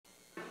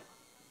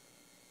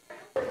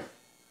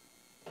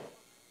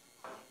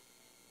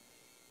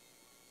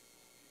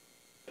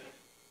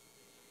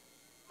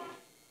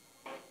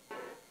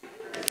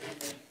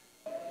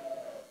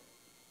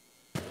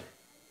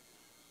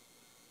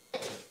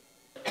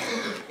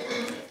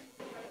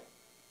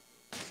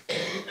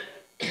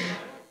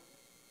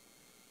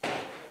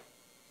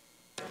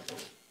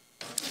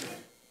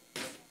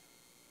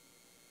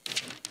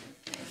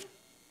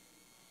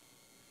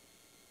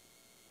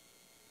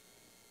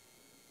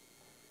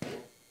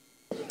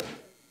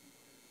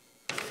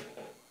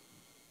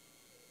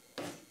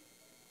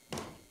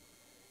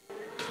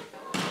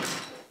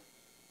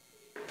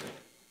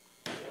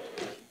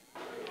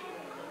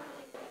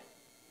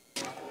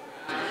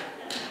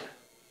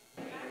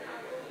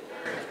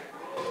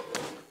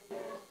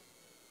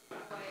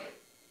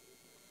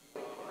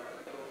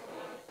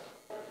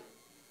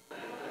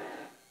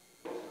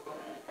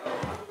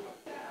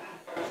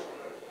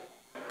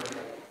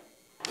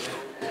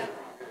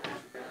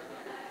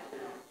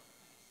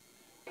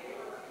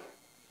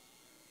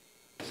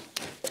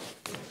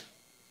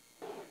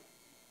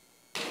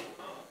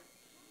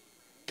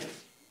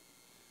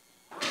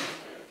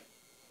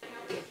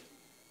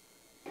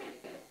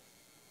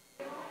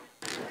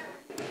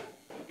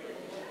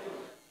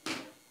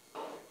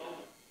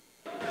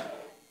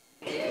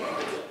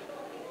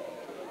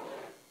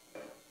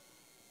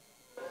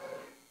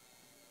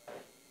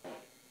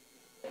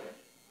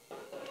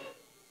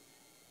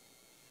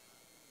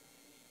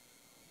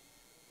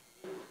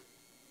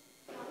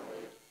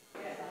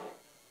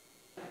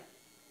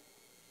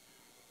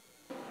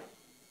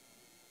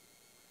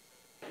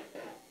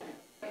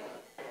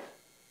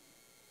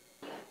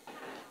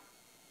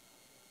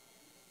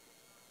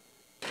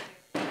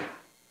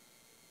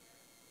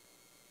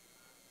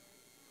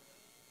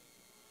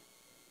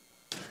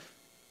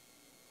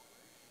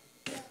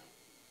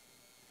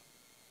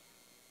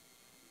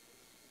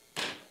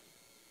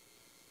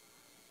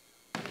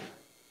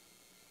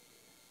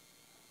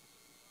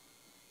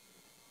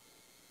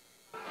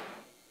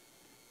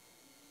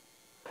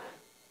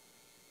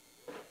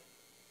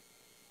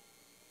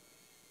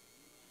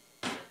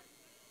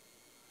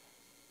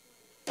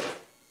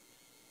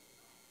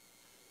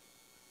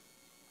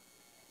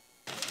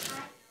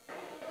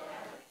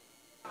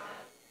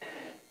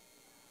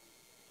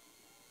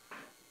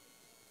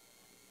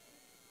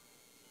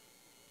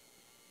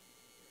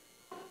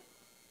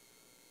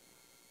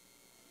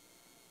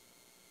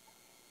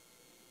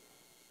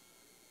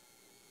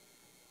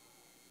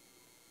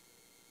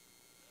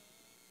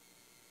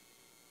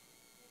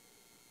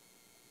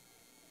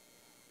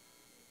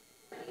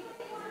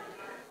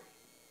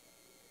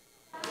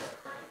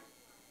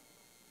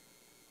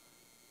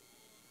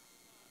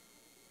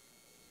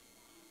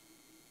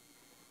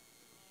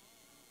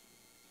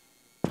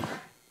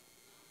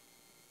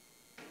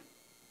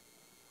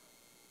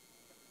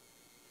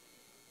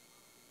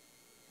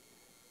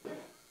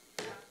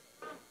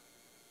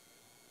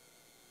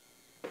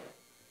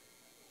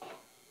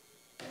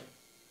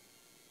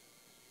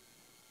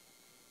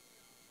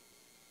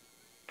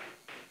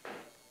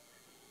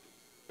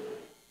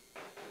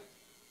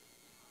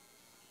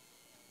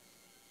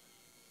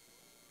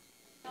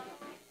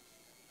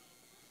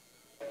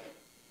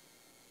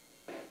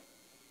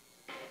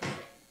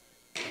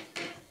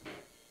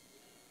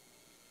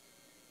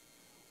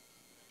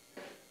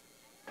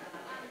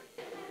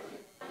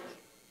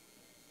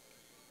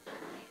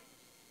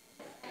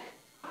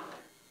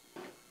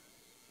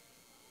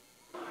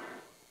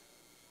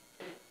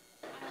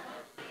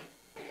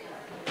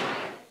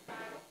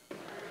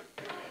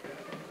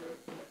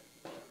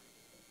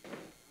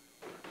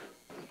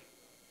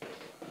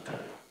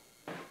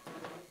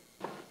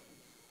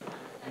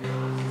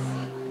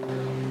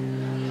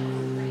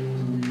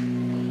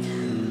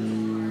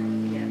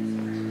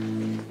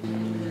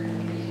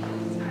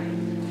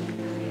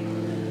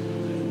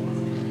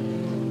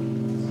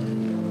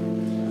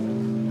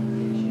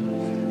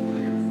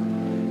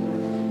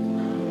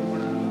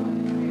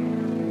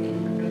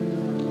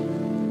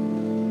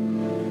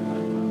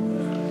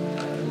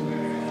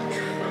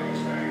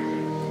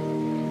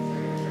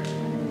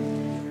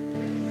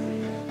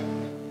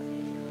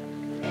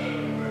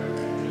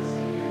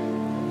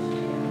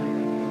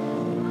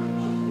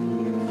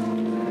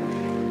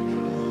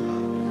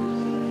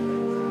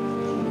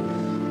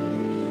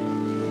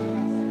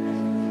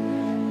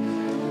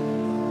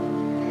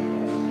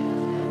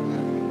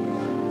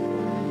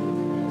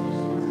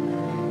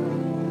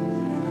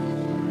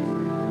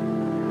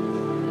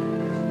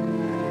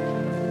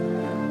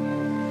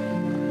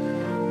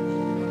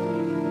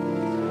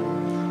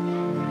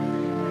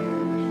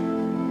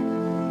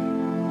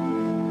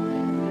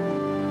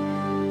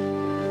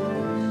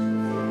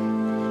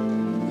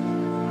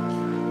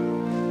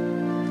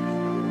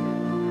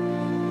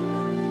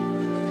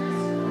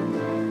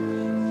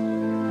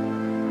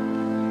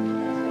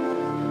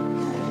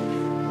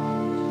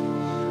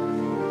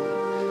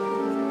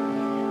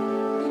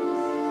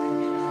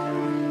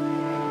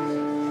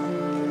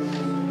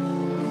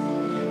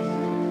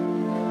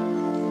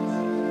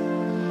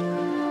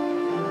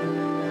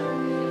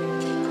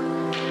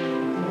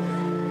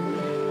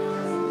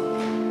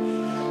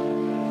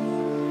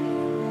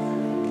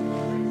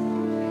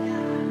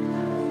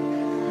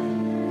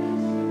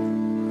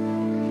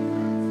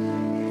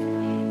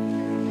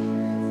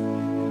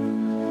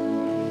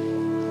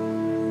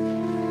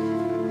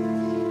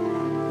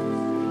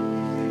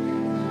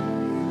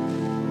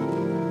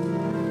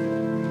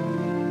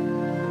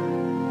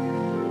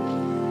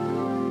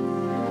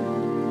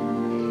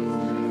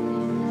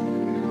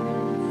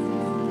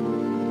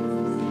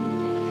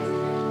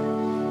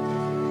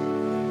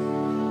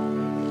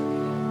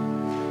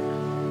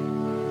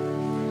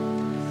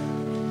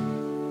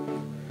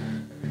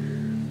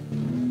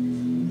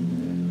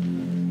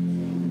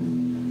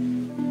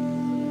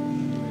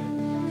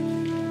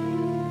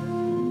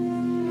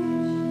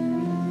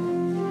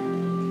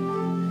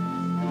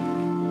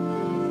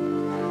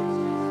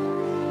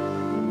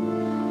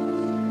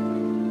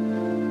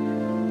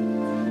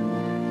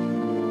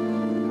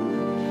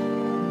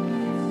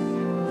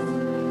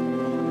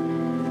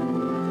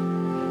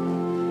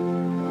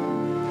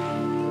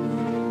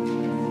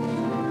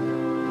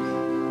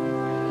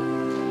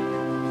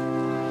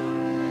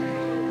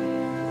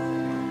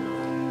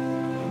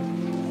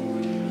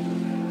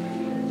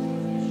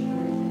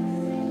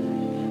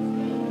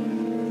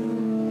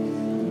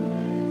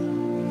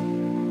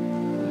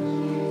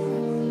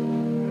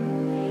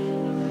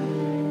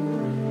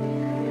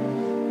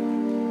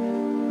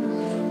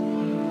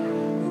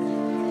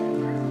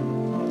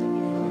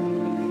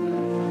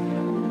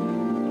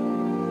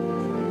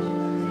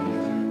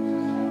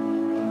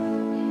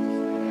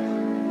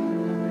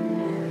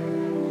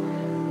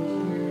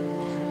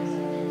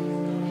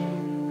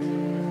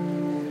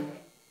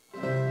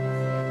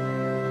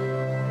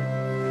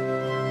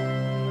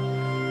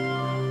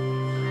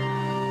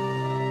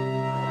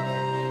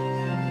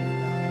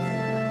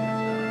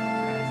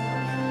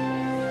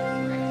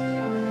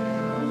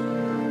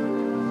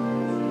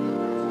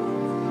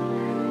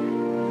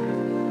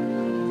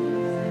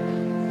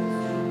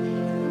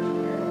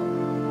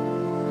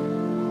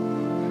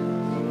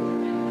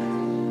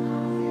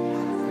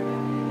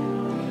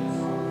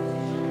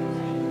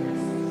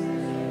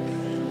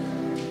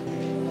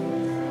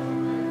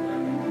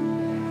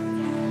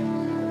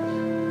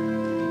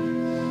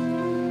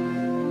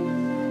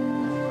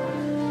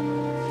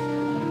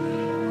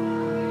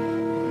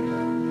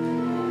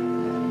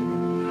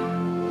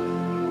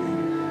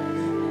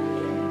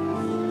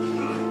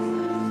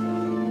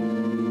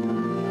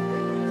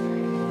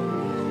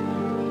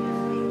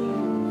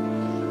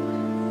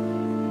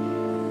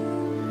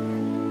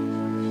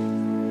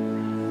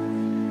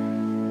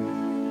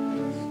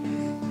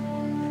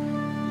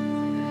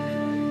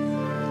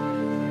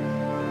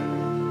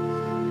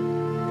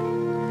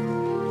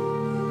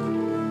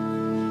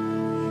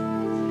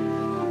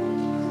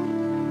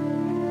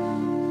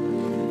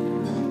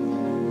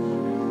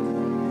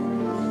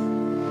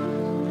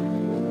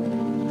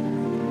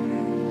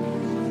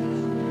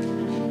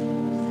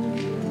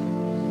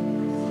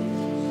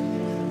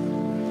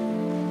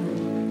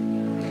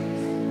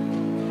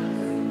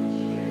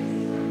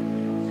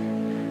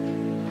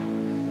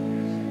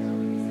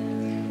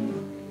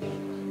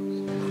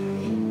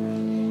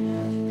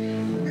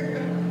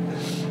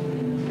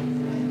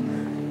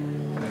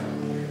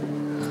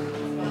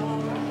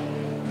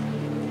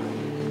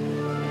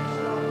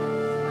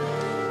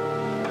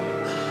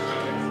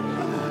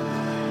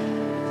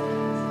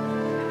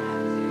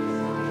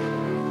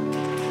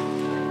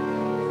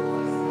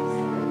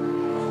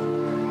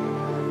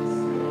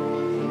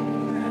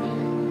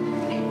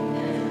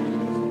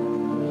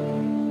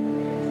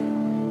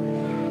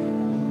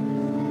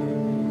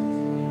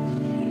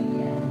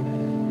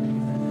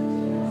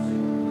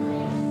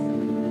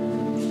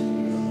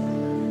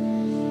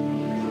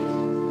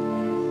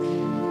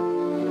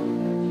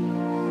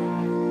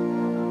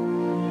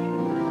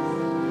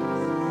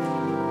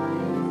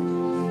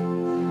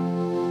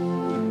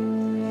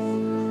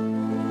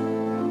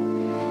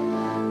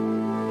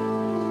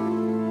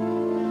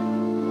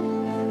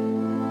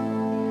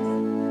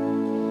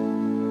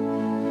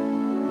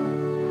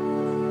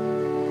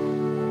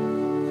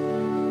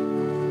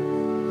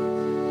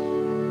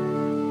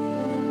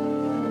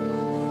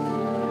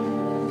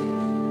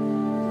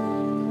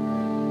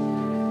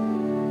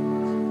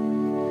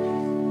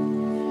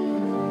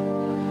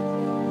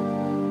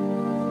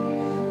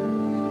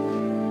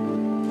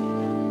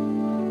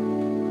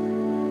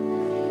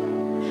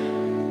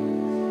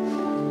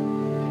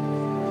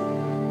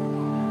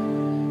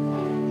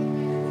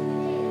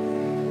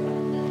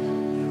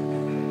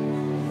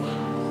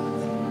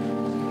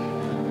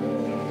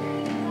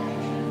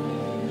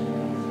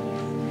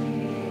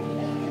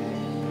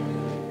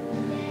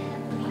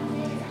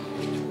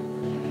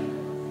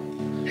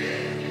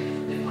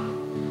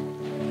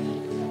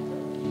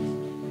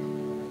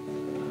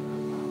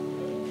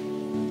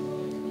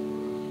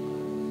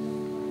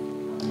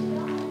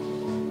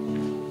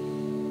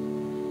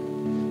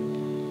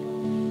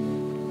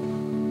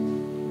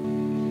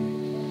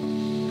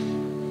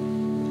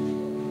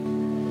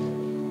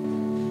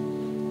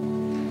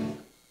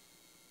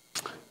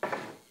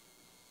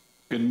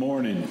Good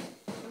morning.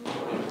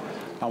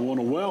 I want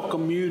to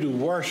welcome you to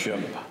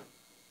worship.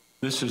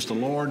 This is the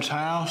Lord's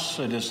house.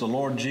 It is the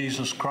Lord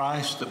Jesus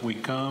Christ that we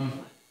come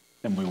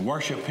and we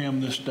worship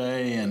Him this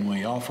day, and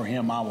we offer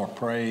Him our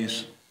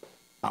praise,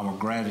 our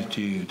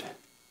gratitude,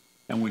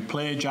 and we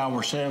pledge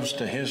ourselves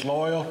to His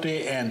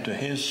loyalty and to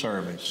His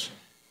service.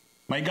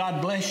 May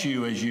God bless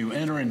you as you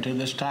enter into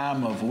this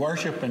time of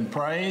worship and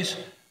praise.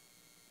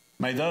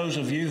 May those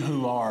of you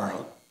who are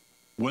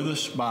with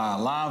us by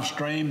live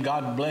stream,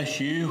 God bless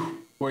you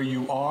where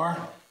you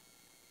are,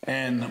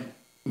 and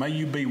may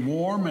you be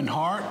warm in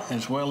heart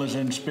as well as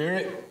in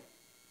spirit.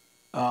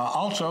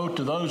 Also,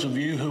 to those of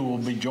you who will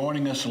be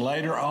joining us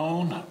later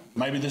on,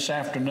 maybe this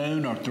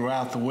afternoon or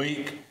throughout the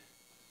week,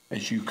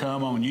 as you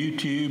come on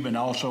YouTube and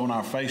also on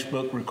our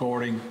Facebook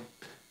recording,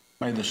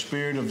 may the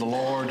Spirit of the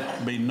Lord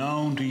be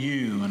known to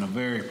you in a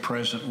very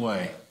present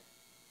way.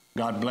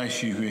 God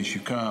bless you as you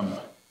come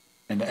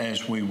and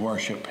as we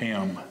worship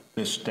Him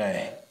this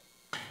day.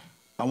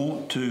 I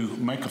want to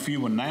make a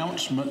few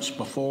announcements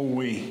before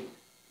we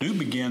do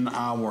begin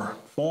our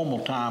formal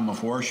time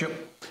of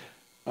worship.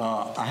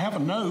 I have a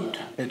note.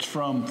 It's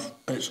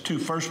to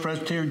First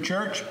Presbyterian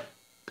Church.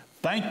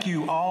 Thank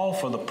you all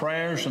for the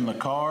prayers and the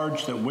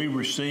cards that we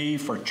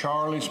received for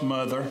Charlie's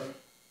mother,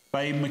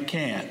 Faye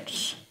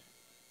McCants,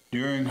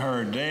 during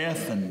her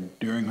death and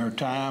during her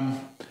time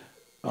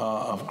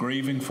of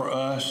grieving for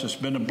us. It's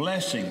been a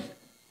blessing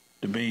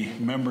to be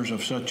members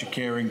of such a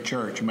caring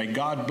church. May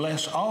God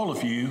bless all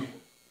of you.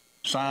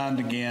 Signed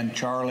again,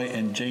 Charlie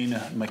and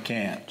Gina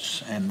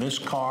McCants. And this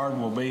card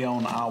will be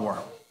on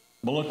our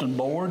bulletin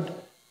board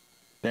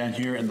down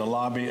here in the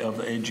lobby of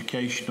the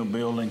educational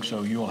building,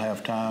 so you'll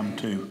have time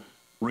to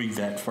read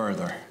that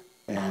further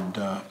and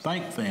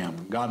thank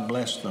them. God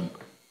bless them,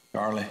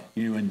 Charlie,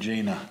 you and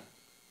Gina,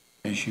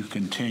 as you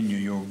continue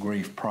your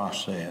grief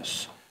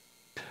process.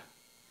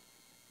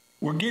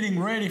 We're getting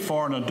ready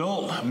for an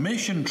adult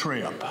mission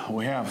trip.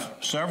 We have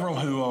several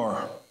who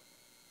are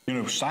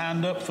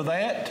signed up for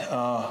that,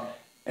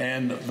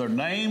 and their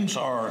names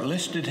are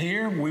listed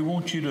here. We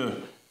want you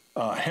to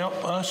help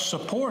us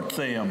support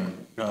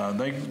them.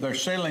 They're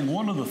selling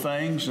one of the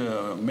things,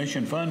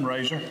 mission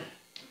fundraiser,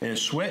 is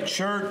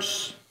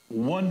sweatshirts,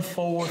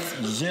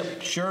 1/4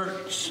 zip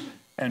shirts,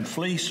 and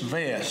fleece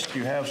vests.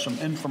 You have some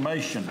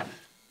information.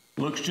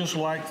 Looks just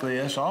like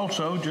this.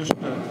 Also, just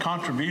a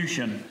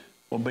contribution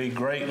will be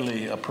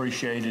greatly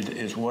appreciated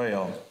as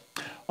well.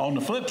 On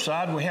the flip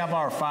side, we have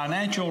our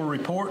financial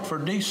report for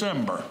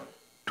December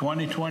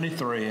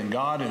 2023, and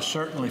God is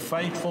certainly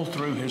faithful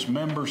through His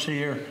members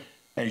here,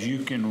 as you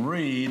can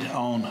read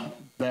on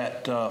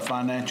that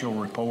financial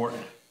report.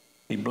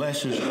 He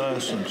blesses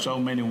us in so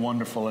many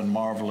wonderful and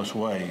marvelous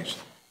ways.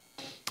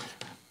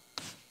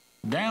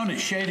 Down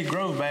at Shady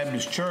Grove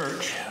Baptist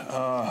Church,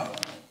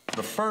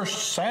 the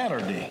first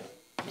Saturday,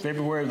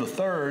 February the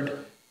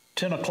 3rd,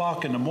 10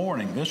 o'clock in the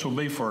morning. This will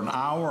be for an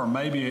hour or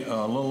maybe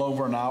a little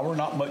over an hour,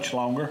 not much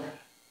longer.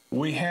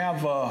 We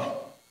have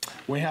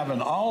an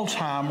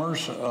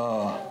Alzheimer's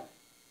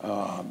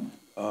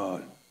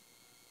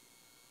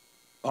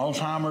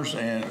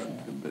and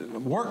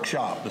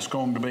workshop that's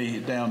going to be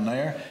down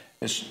there.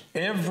 It's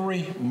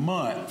every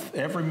month,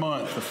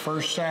 the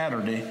first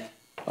Saturday.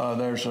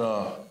 There's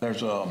a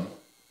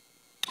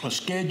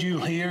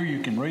schedule here.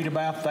 You can read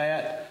about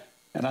that,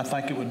 and I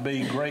think it would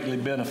be greatly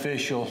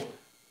beneficial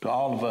to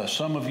all of us.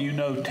 Some of you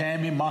know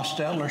Tammy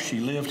Mosteller.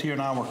 She lived here in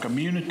our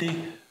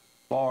community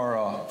for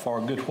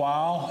a good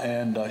while,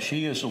 and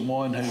she is the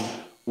one who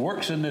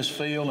works in this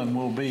field and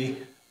will be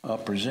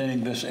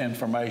presenting this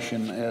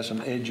information as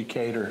an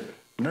educator,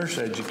 nurse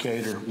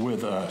educator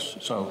with us.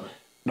 So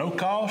no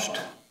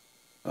cost,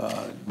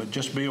 but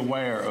just be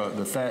aware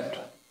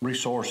that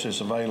resource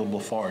is available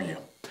for you.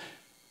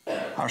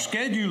 Our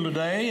schedule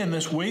today and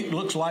this week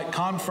looks like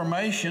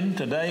confirmation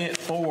today at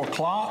 4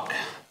 o'clock,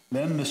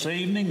 then this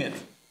evening at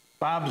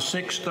 5 to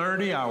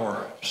 6:30,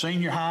 our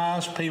senior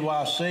highs,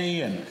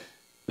 PYC, and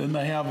then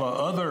they have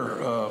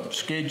other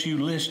schedule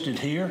listed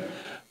here.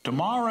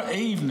 Tomorrow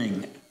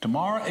evening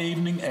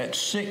at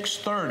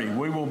 6:30,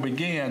 we will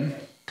begin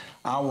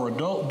our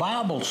adult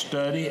Bible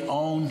study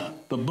on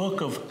the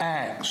book of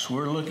Acts.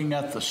 We're looking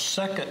at the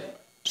second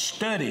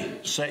study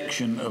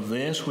section of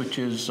this, which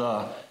is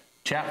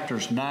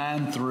chapters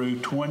 9 through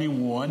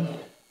 21.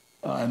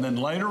 And then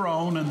later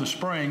on in the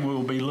spring,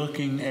 we'll be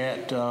looking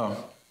at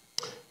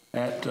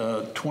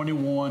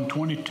 21,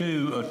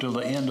 22 till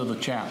the end of the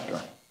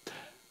chapter.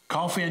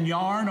 Coffee and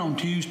Yarn on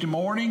Tuesday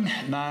morning,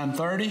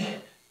 9:30.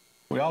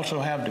 We also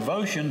have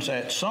devotions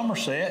at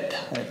Somerset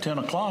at 10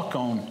 o'clock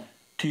on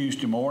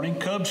Tuesday morning.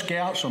 Cub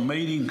Scouts are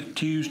meeting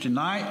Tuesday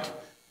night.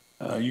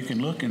 You can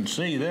look and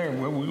see there.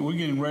 We're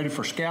getting ready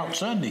for Scout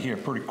Sunday here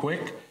pretty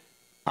quick.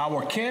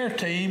 Our care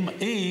team,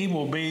 E,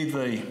 will be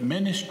the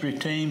ministry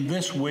team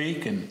this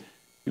week, and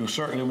you'll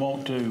certainly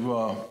want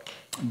to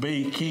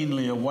be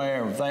keenly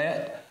aware of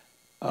that.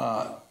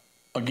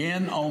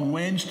 Again, on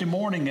Wednesday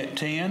morning at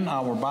 10,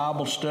 our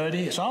Bible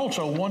study. It's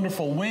also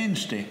Wonderful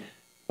Wednesday,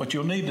 but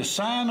you'll need to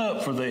sign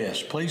up for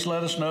this. Please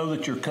let us know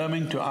that you're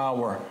coming to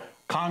our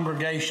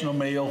congregational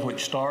meal,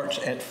 which starts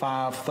at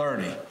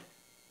 5:30.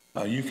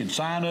 You can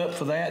sign up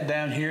for that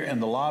down here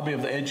in the lobby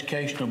of the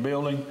educational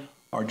building,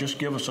 or just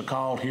give us a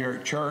call here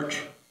at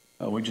church.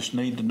 We just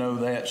need to know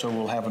that so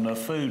we'll have enough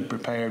food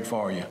prepared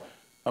for you.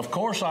 Of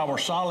course, our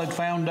Solid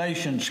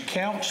Foundations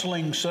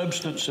Counseling,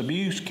 Substance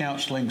Abuse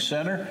Counseling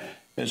Center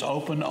is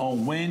open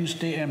on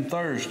Wednesday and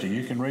Thursday.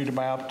 You can read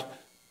about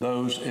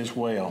those as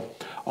well.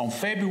 On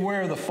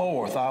February the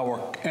 4th,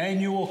 our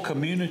annual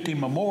community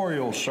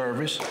memorial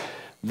service,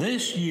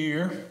 this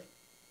year,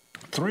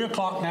 3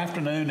 o'clock in the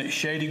afternoon at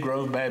Shady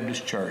Grove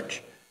Baptist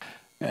Church.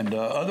 And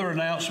other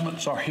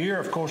announcements are here.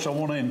 Of course, I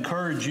want to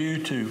encourage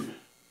you to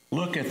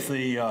look at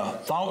the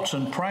thoughts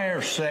and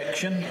prayers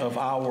section of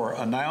our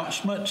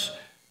announcements.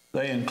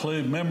 They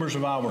include members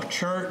of our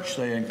church.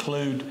 They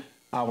include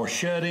our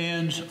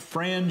shut-ins,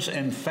 friends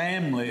and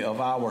family of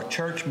our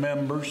church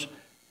members,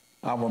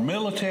 our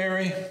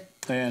military,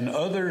 and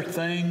other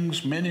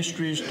things,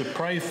 ministries to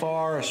pray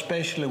for.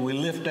 Especially, we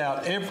lift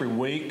out every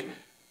week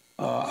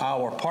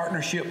our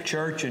partnership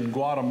church in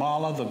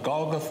Guatemala, the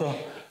Golgotha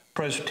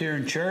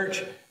Presbyterian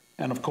Church,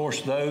 and of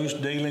course those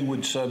dealing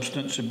with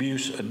substance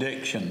abuse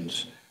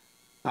addictions.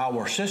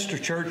 Our sister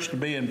church to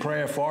be in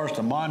prayer for is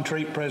the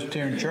Montreat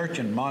Presbyterian Church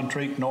in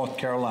Montreat, North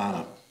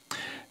Carolina.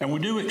 And we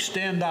do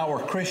extend our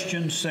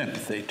Christian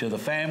sympathy to the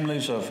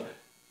families of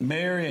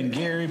Mary and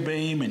Gary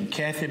Beam and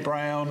Kathy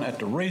Brown at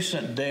the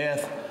recent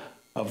death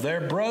of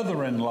their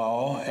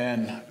brother-in-law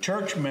and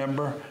church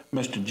member,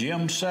 Mr.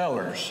 Jim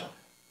Sellers.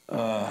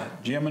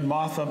 Jim and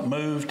Martha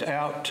moved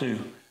out to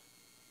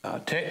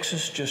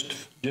Texas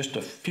just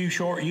a few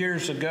short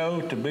years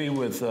ago to be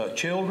with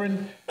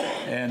children,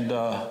 and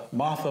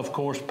Martha, of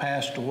course,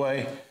 passed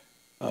away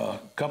a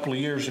couple of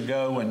years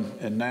ago,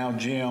 and now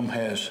Jim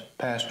has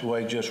passed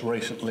away just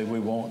recently. We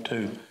want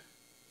to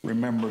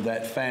remember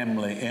that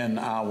family in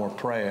our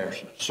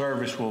prayers.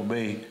 Service will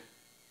be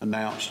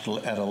announced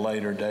at a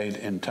later date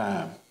and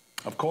time.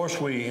 Of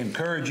course, we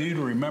encourage you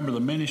to remember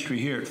the ministry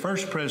here at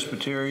First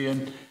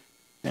Presbyterian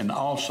and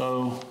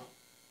also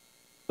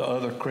the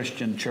other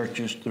Christian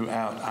churches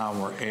throughout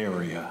our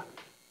area.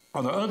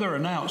 Are there other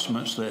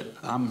announcements that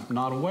I'm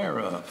not aware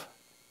of?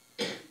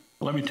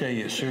 Let me tell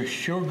you, it's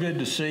sure good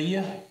to see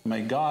you.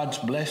 May God's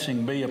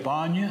blessing be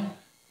upon you.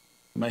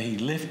 May He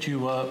lift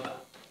you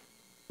up.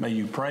 May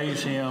you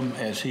praise Him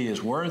as He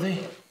is worthy.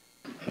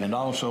 And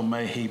also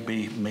may He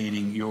be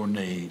meeting your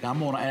need. I'm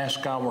going to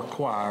ask our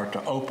choir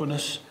to open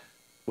us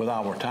with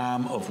our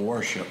time of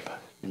worship.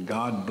 And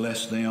God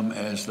bless them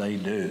as they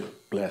do.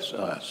 Bless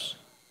us.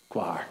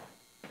 Choir.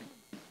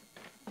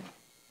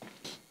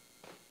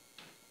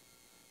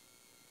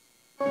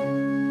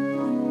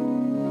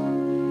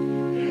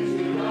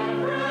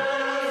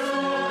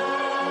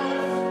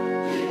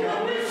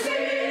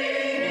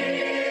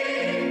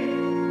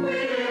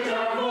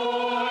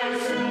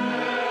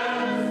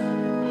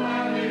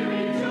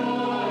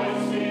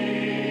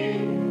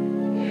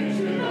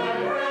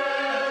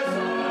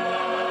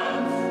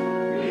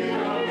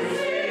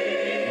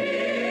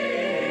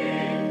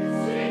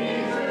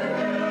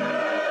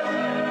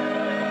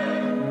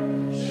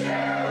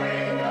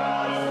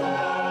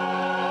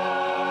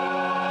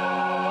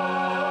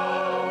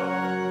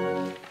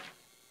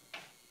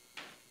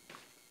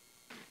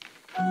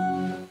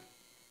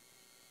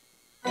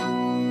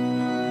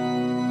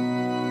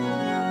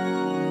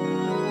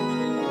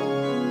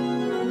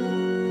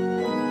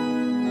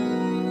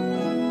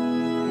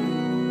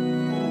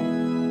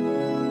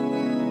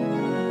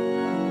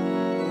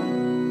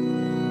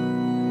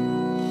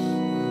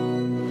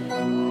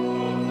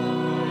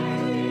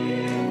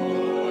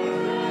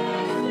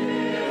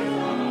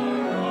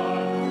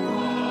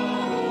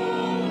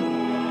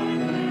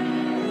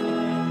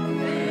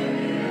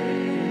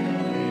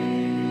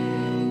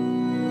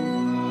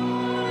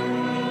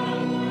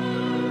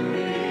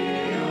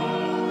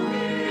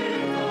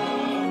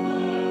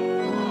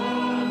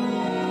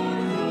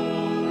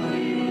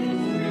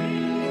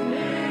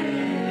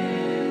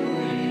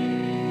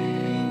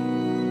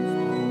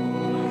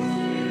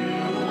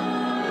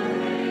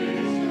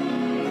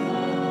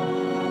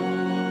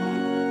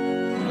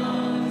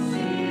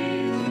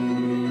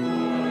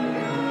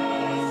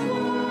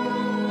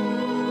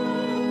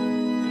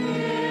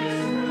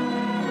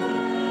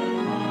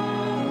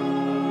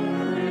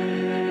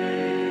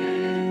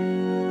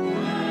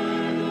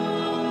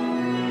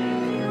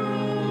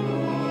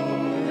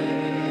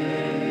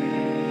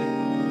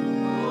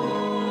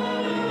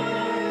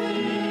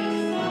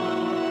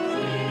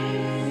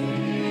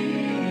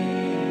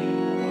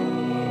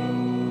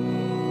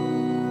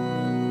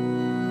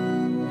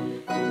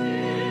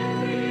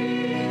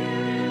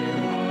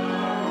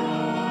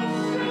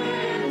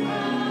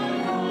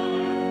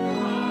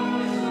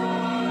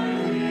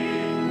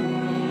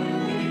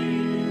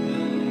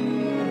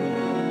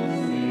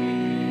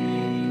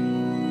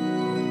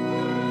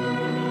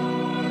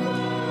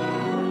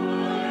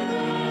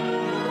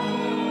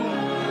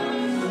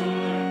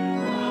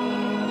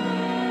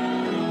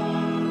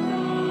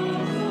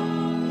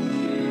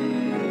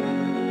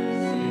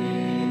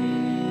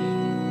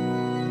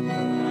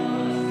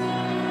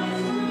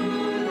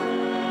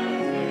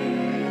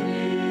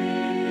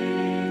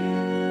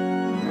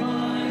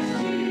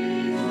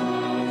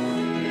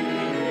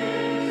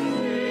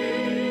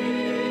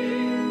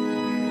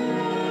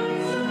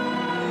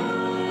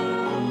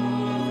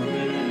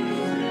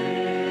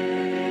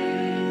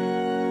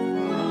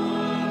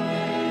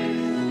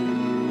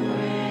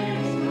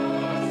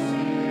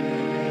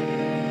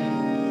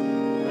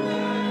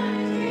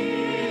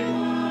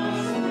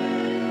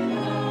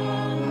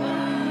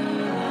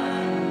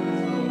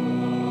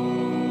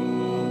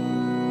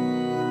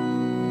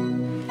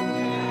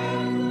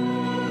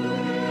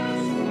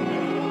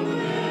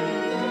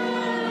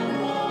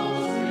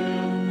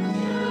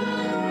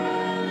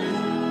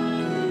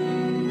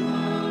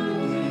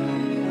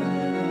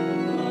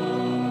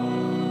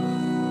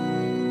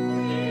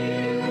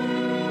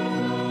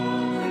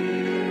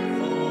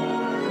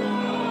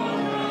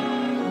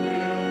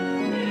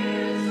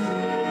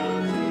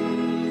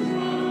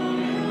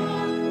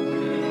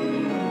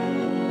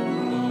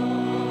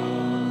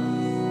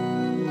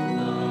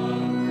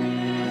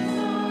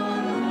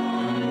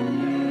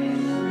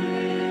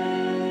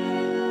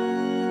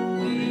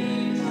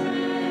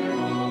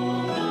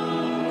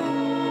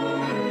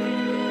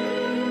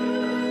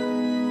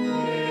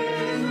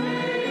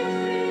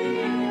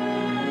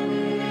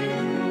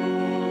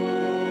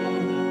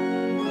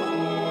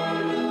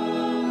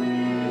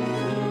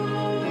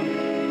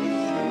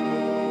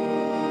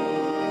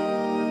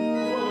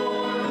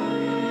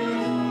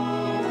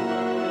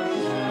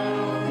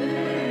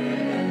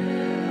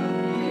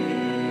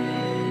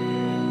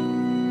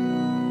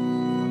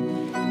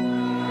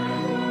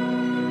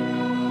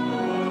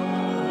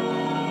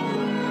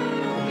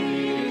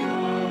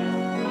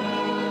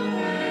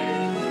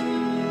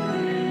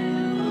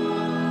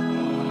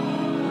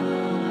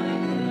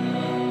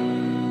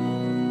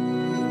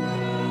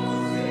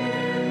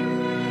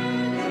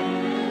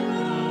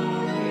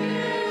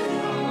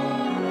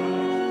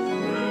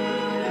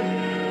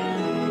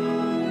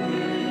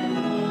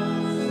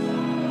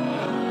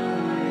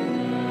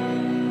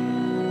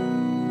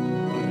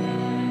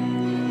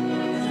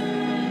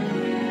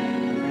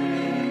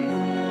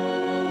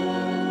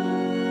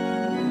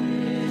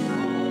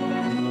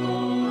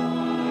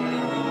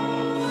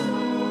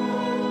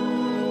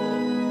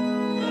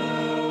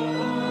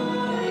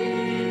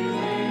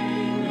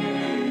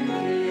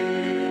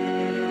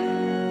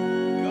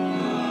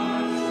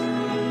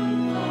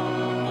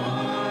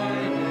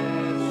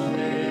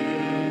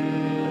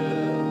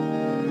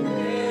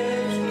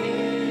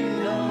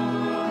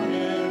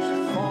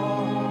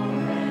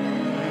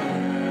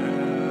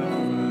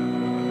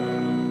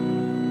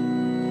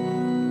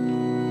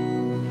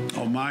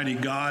 Almighty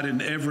God,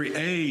 in every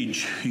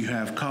age you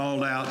have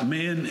called out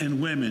men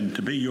and women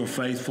to be your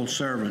faithful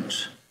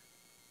servants.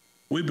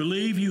 We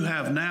believe you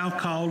have now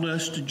called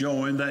us to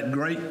join that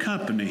great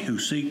company who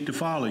seek to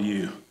follow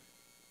you.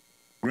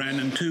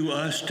 Grant unto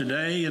us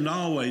today and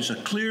always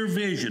a clear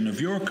vision of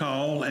your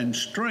call and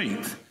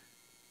strength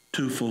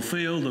to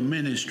fulfill the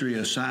ministry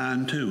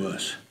assigned to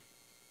us.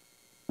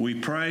 We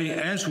pray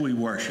as we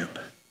worship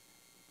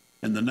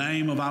in the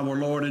name of our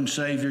Lord and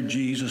Savior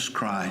Jesus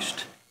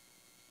Christ,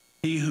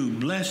 he who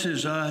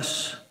blesses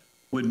us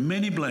with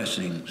many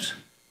blessings,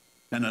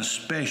 and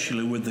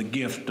especially with the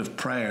gift of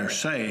prayer,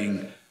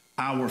 saying,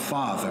 Our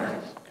Father,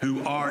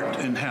 who art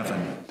in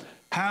heaven,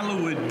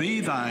 hallowed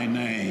be thy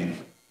name.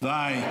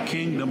 Thy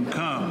kingdom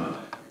come,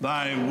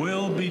 thy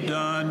will be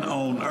done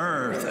on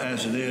earth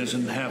as it is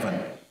in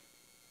heaven.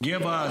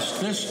 Give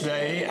us this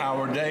day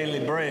our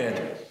daily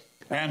bread,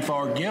 and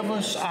forgive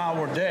us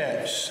our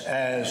debts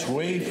as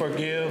we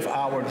forgive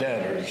our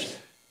debtors.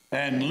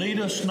 And lead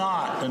us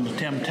not into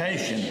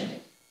temptation,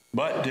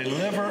 but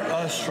deliver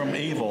us from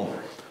evil.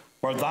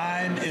 For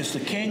thine is the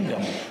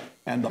kingdom,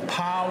 and the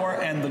power,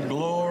 and the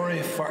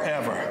glory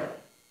forever.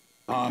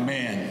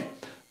 Amen.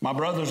 My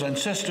brothers and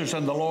sisters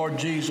in the Lord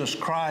Jesus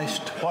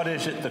Christ, what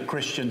is it the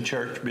Christian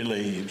church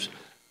believes?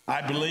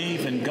 I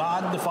believe in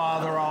God the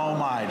Father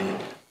Almighty,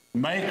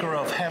 maker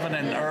of heaven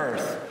and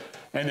earth,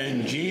 and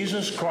in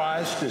Jesus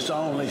Christ, his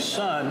only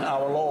Son,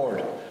 our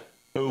Lord,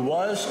 who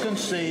was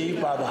conceived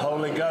by the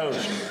Holy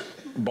Ghost,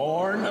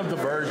 born of the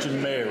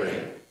Virgin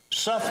Mary,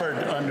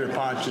 suffered under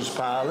Pontius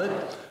Pilate,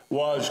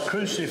 was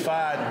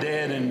crucified,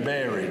 dead, and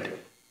buried.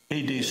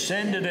 He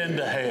descended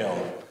into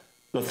hell.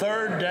 The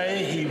third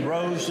day he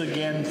rose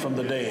again from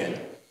the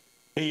dead.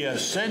 He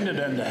ascended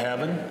into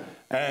heaven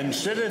and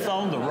sitteth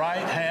on the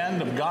right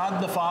hand of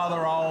God the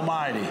Father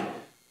Almighty.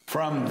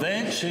 From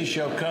thence he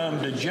shall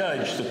come to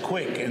judge the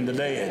quick and the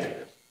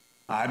dead.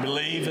 I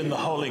believe in the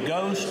Holy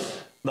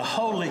Ghost, the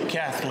Holy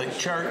Catholic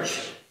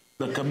Church,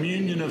 the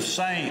communion of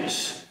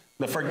saints,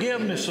 the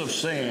forgiveness of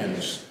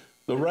sins,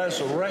 the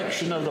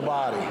resurrection of the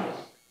body,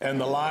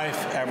 and the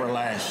life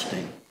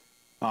everlasting.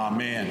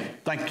 Amen.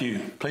 Thank you.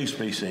 Please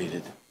be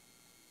seated.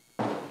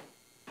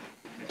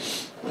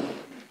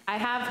 I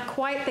have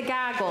quite the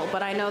gaggle,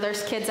 but I know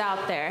there's kids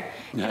out there.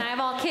 Can I have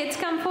all kids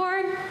come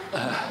forward?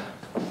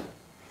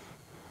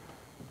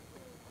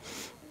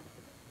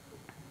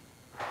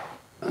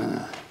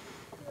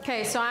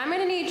 Okay, so I'm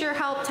going to need your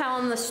help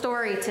telling the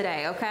story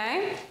today,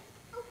 okay?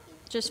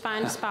 Just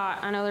find a spot.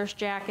 I know there's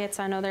jackets.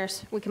 I know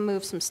we can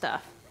move some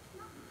stuff.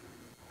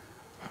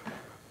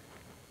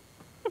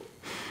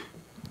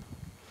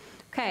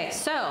 Okay,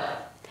 so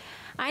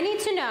I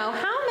need to know,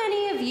 how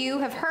many of you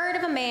have heard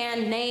of a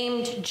man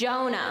named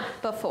Jonah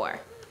before?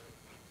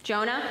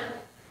 Jonah?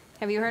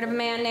 Have you heard of a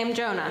man named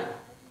Jonah?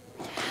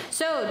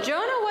 So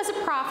Jonah was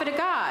a prophet of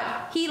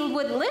God. He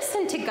would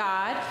listen to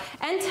God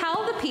and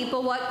tell the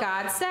people what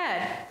God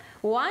said.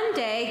 One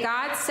day,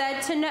 God said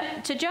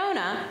to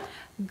Jonah,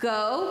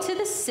 "Go to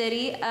the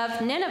city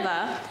of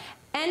Nineveh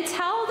and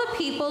tell the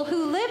people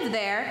who live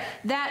there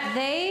that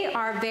they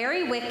are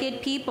very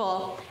wicked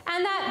people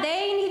and that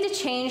they need to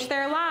change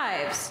their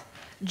lives."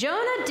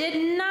 Jonah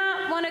did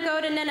not want to go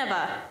to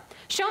Nineveh.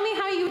 Show me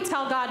how you would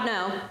tell God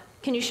no.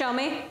 Can you show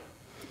me?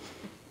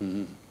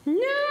 No.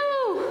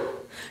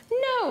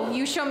 No.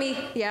 You show me,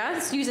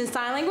 yes, using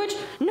sign language?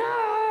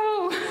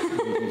 No.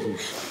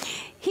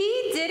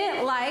 He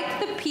didn't like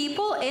the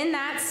people in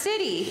that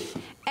city,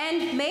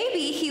 and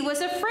maybe he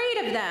was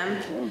afraid of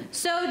them.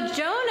 So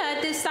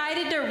Jonah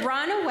decided to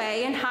run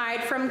away and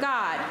hide from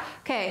God.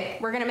 Okay,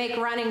 we're going to make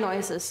running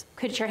noises.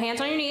 Put your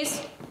hands on your knees,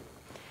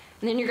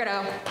 and then you're going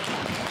to go.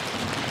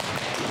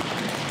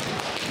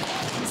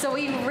 So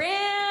he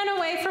ran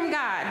away from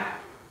God.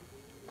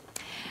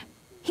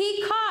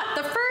 He caught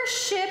the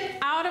first ship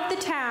out of the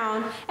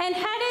town and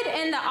headed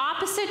in the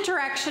opposite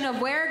direction of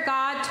where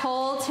God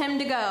told him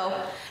to go.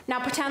 Now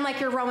pretend like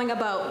you're rowing a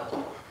boat.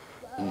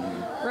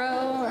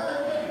 Row.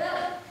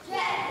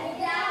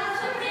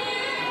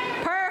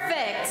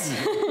 Perfect.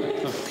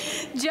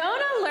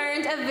 Jonah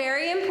learned a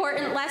very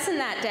important lesson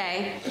that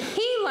day.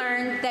 He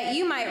learned that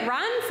you might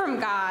run from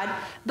God,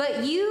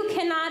 but you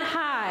cannot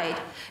hide.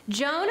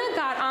 Jonah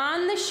got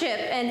on the ship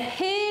and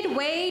hid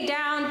way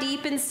down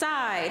deep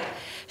inside.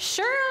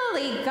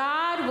 Surely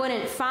God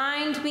wouldn't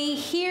find me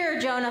here,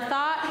 Jonah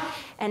thought.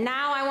 And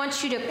now I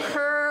want you to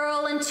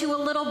curl into a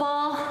little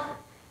ball.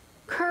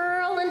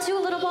 Curl into a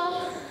little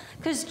ball,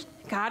 because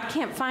God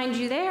can't find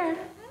you there.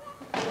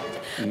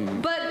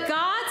 But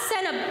God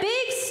sent a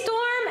big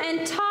storm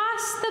and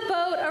tossed the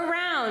boat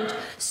around,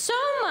 so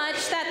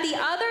much that the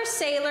other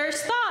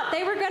sailors thought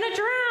they were going to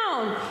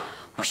drown.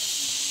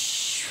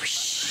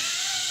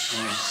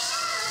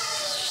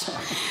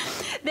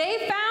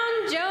 They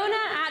found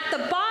Jonah at the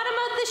bottom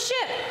of the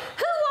ship.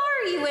 "Who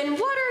are you and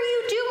what are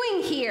you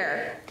doing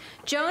here?"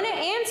 Jonah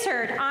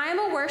answered, "I am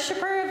a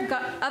worshiper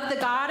of the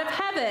God of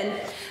heaven,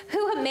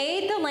 who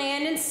made the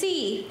land and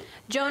sea."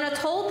 Jonah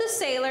told the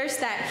sailors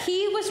that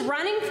he was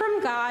running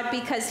from God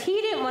because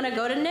he didn't want to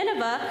go to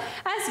Nineveh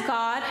as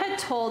God had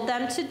told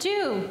them to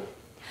do.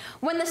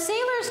 When the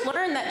sailors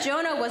learned that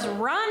Jonah was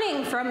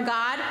running from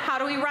God, how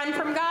do we run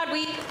from God?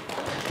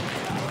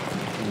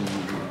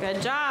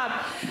 Good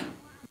job.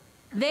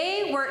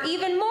 They were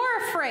even more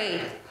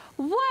afraid.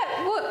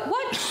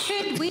 What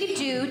should we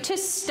do to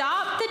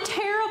stop the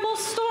terrible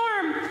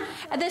storm?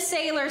 The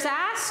sailors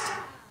asked.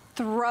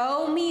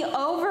 Throw me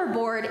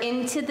overboard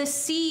into the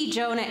sea,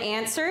 Jonah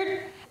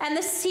answered, and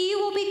the sea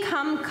will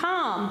become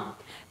calm.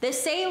 The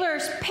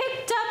sailors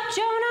picked up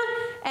Jonah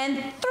and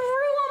threw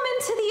him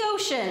into the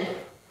ocean,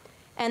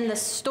 and the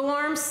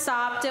storm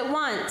stopped at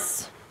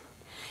once.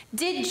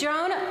 Did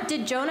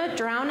Jonah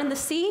drown in the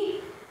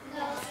sea?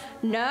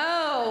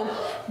 No.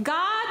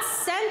 God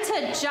sent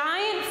a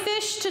giant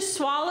fish to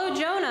swallow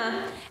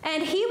Jonah,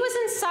 and he was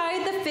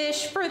inside the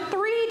fish for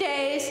 3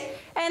 days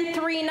and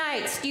 3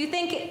 nights. Do you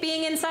think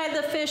being inside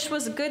the fish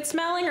was good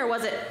smelling, or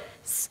was it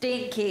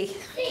stinky?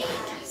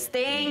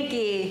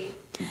 Stinky.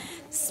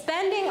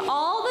 Spending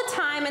all the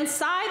time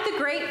inside the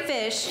great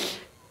fish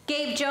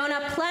gave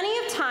Jonah plenty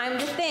of time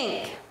to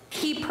think.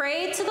 He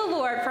prayed to the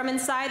Lord from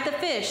inside the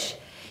fish.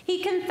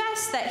 He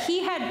confessed that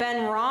he had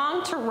been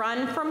wrong to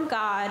run from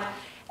God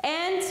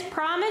and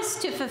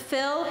promised to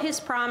fulfill his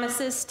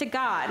promises to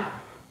God.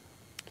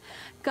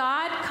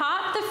 God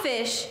caused the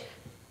fish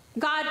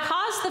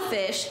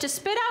to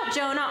spit out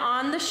Jonah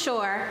on the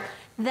shore.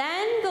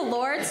 Then the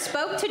Lord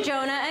spoke to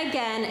Jonah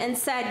again and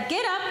said,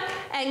 "Get up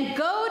and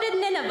go to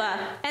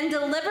Nineveh and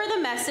deliver the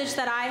message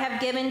that I have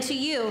given to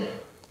you."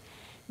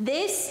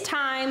 This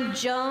time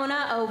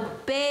Jonah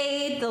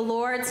obeyed the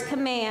Lord's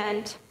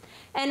command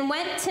and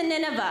went to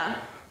Nineveh.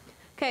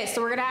 Okay,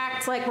 so we're going to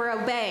act like we're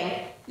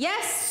obeying.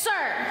 Yes,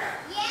 sir.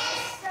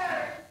 Yes,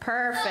 sir.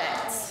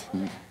 Perfect.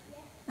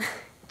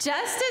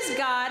 Just as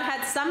God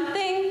had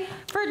something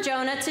for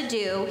Jonah to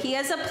do, he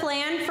has a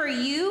plan for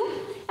you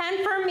and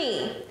for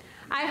me.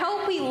 I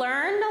hope we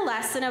learned a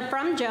lesson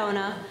from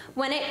Jonah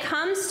when it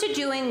comes to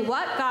doing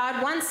what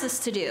God wants us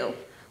to do.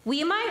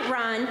 We might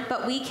run,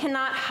 but we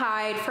cannot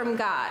hide from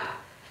God.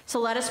 So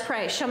let us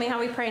pray. Show me how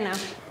we pray now.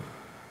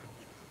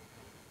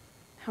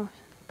 Oh,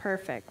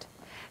 perfect.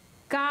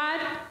 God,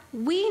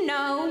 we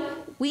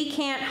know we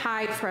can't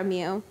hide from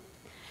you.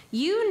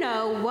 You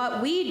know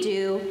what we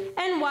do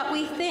and what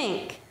we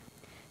think.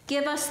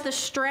 Give us the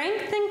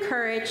strength and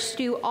courage to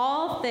do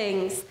all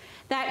things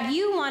that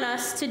you want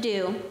us to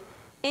do.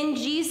 In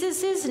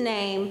Jesus'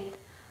 name,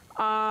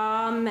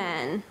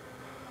 amen.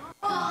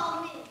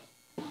 Amen.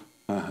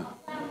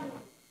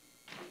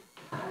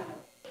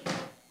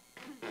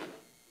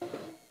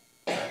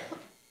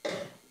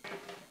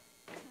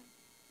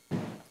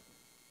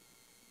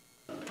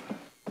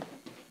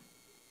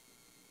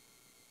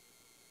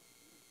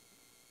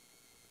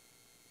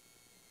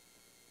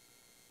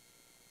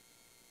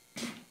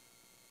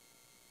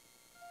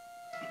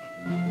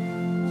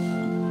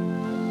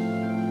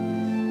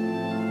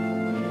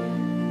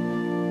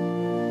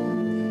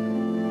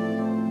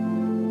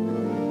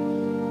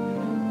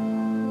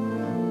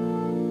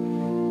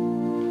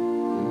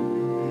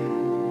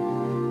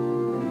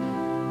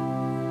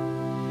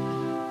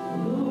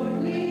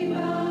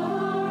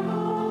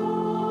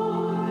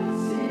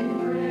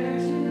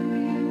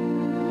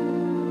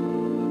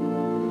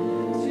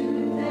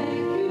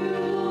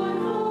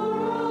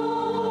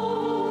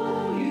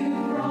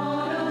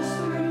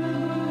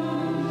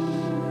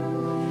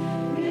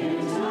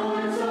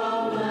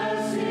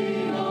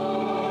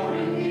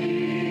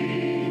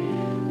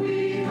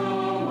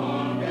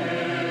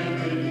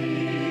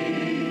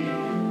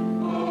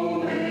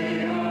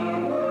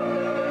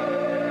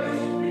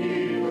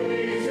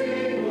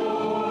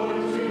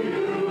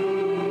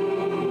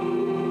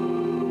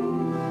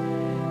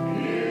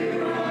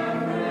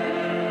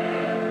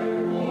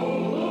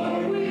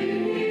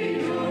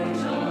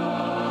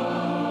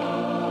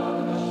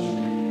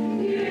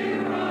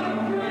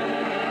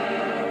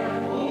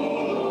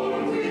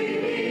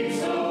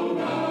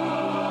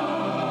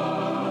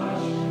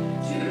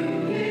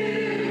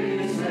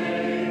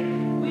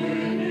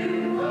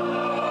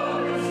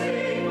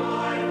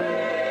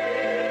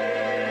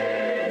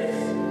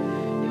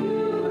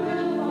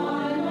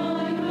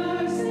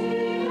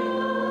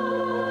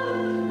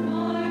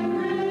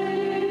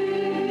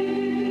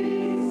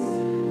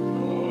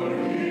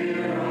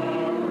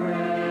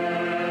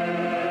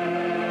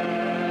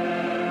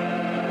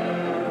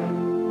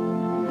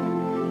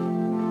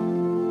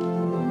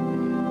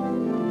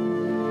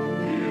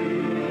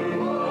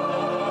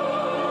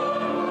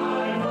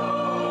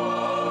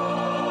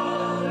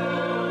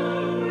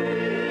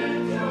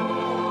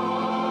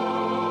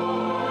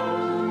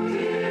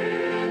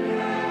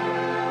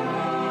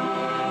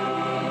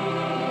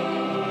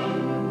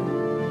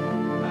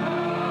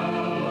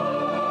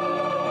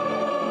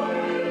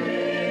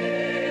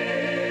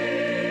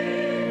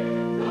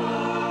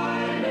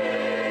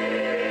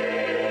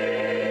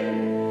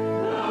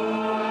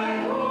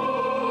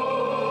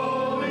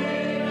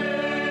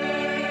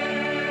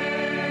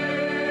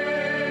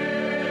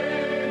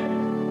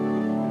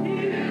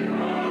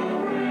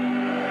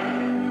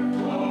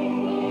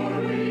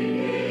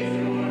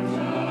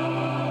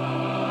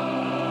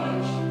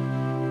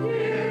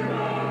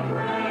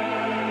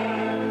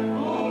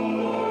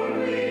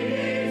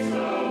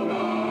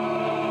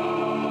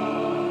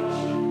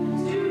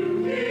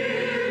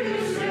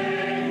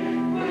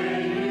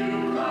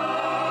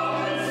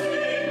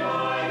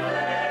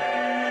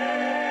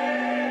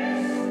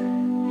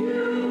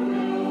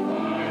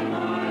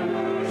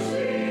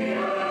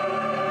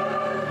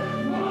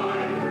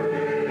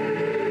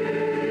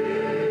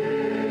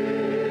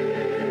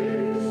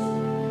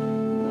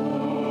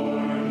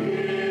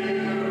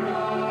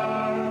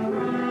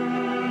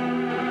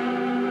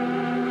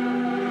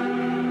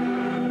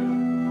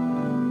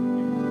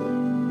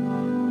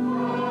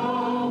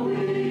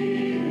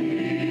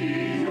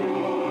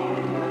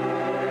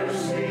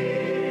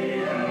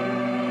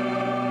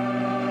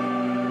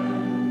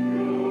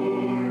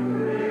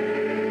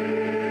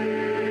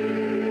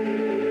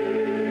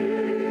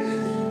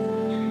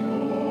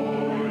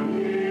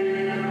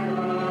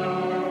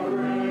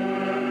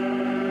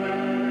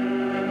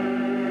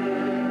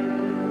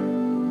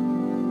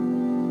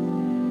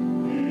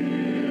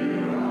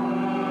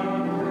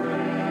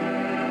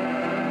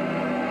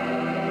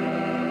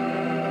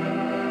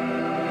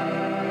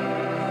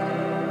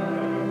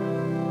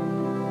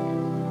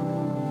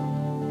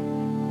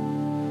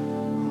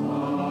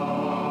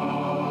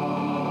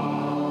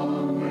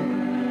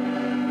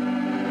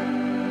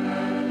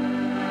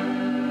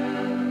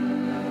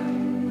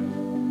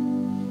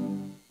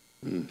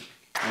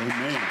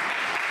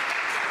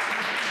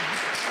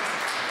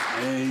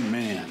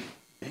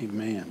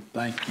 Amen.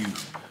 Thank you,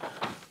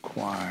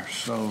 choir,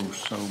 so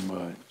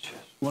much.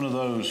 One of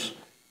those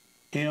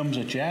hymns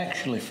that you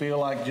actually feel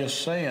like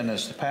just saying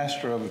as the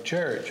pastor of a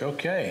church,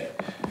 okay,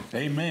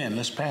 amen,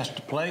 let's pass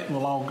the plate and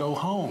we'll all go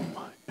home.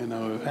 You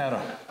know, we've had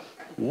a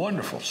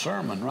wonderful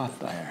sermon right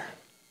there.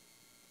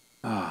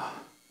 I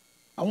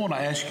want to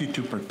ask you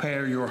to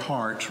prepare your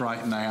hearts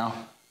right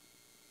now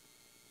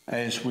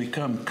as we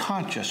come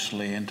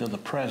consciously into the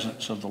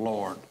presence of the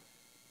Lord.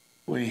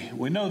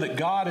 We know that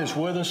God is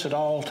with us at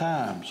all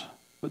times,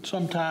 but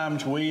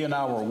sometimes we in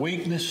our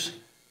weakness,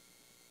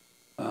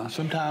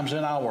 sometimes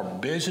in our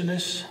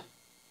busyness,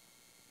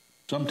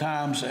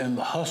 sometimes in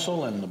the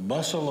hustle and the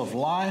bustle of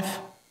life,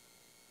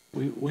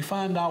 we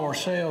find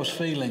ourselves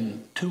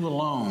feeling too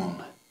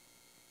alone,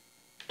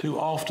 too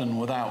often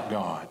without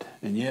God.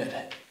 And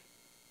yet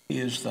He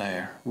is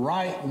there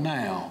right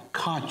now,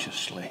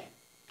 consciously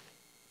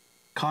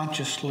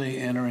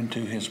enter into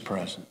His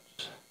presence.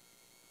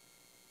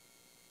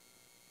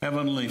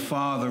 Heavenly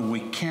Father, we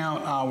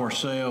count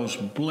ourselves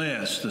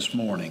blessed this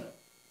morning.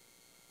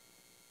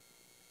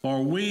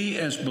 For we,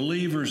 as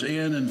believers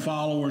in and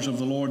followers of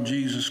the Lord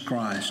Jesus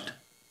Christ,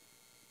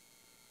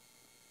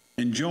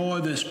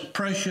 enjoy this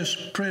precious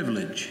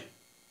privilege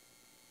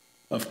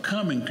of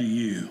coming to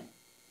you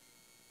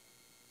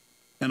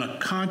in a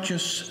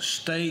conscious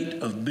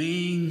state of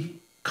being,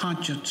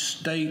 conscious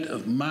state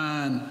of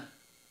mind,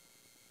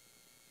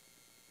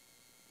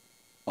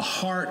 a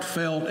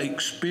heartfelt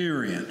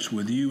experience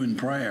with you in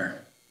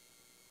prayer.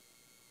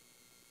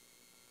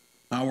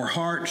 Our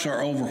hearts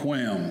are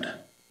overwhelmed.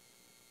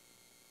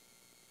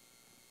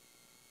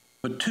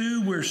 But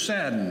too, we're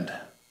saddened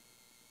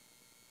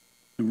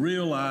to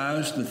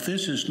realize that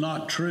this is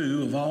not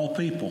true of all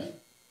people.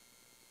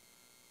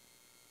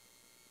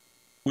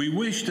 We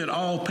wish that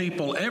all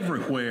people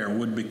everywhere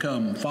would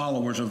become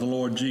followers of the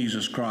Lord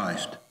Jesus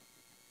Christ.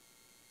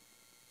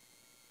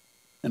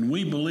 And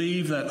we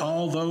believe that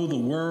although the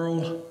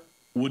world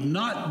would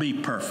not be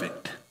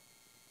perfect,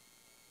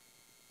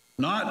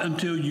 not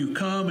until you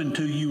come,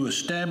 until you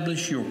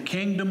establish your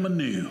kingdom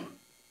anew,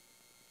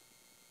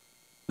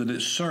 that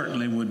it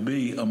certainly would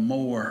be a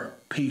more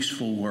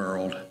peaceful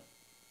world,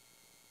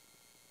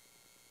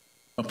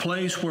 a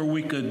place where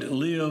we could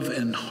live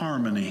in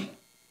harmony,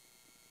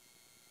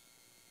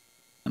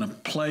 and a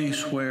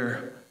place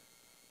where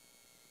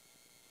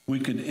we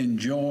could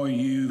enjoy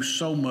you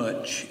so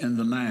much in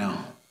the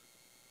now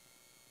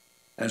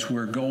as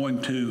we're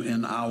going to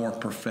in our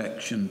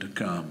perfection to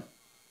come.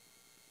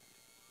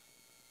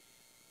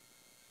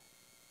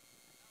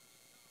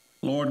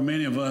 Lord,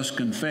 many of us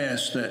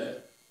confess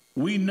that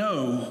we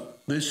know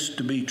this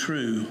to be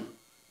true,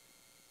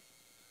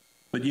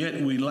 but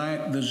yet we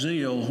lack the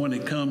zeal when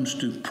it comes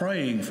to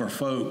praying for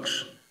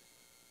folks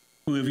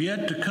who have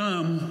yet to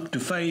come to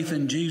faith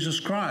in Jesus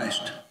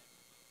Christ.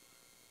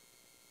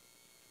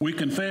 We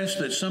confess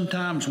that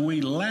sometimes we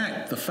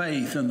lack the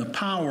faith and the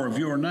power of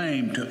your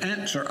name to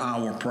answer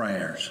our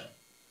prayers.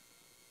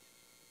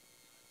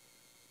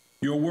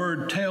 Your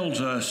word tells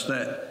us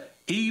that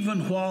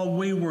even while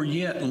we were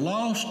yet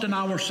lost in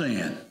our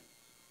sin,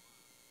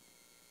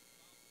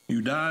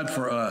 you died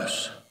for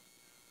us.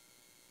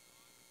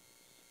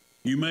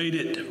 You made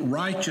it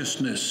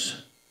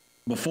righteousness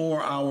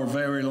before our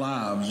very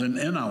lives and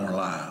in our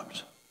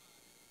lives,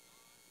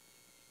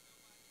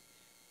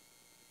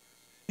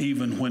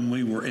 even when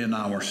we were in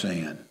our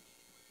sin.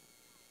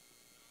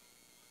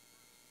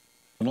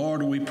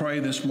 Lord, we pray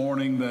this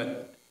morning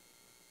that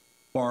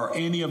for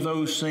any of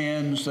those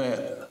sins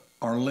that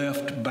are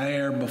left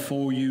bare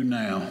before you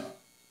now,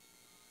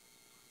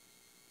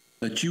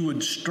 that you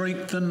would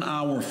strengthen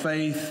our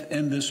faith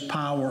in this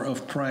power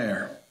of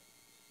prayer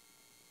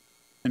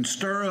and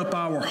stir up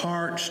our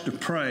hearts to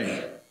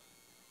pray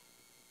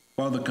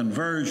for the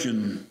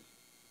conversion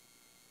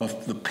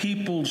of the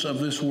peoples of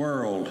this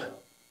world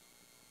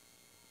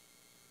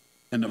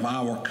and of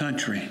our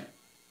country,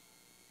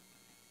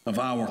 of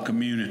our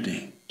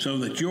community, so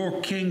that your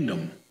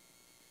kingdom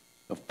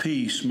of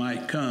peace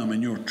might come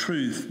and your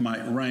truth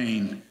might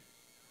reign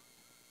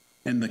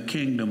in the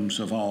kingdoms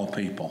of all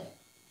people.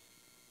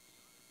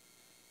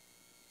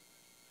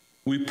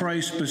 We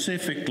pray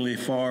specifically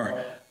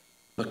for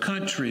the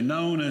country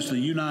known as the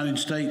United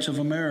States of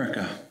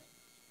America.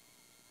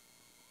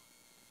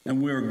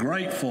 And we're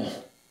grateful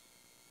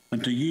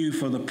unto you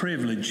for the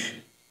privilege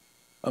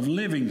of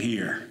living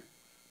here,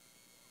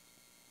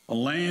 a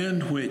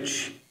land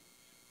which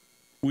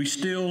we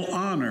still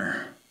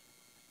honor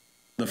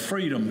the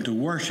freedom to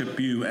worship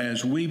you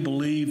as we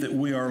believe that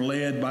we are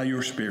led by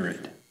your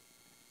Spirit.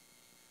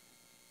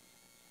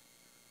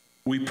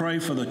 We pray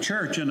for the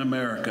church in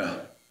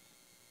America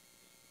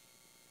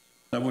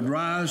that would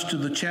rise to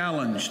the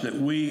challenge that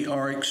we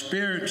are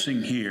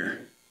experiencing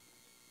here,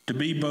 to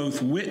be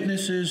both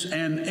witnesses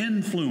and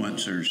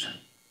influencers,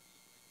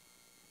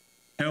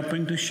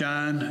 helping to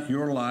shine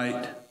your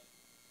light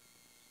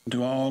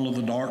to all of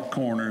the dark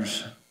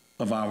corners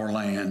of our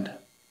land.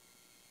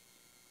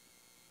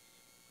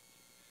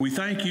 We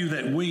thank you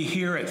that we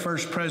here at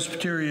First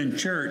Presbyterian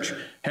Church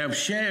have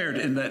shared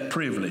in that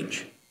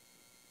privilege.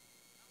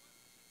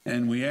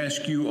 And we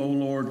ask you, O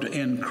Lord, to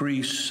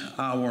increase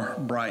our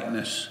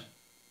brightness.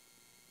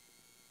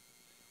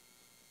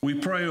 We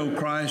pray, O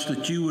Christ,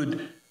 that you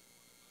would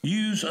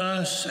use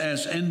us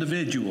as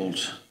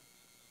individuals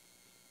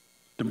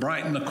to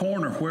brighten the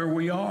corner where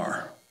we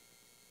are,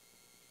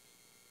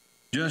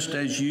 just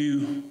as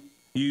you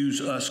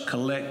use us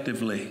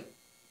collectively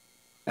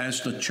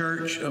as the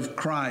church of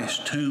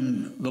Christ,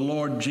 whom the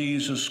Lord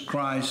Jesus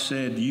Christ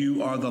said,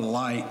 you are the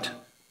light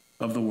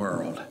of the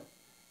world.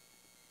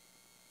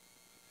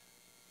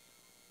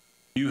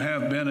 You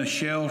have been a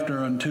shelter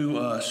unto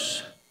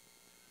us,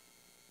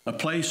 a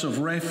place of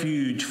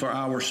refuge for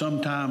our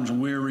sometimes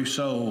weary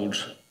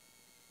souls.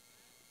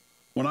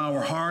 When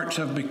our hearts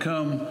have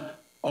become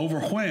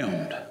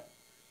overwhelmed,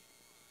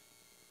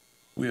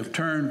 we have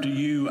turned to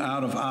you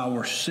out of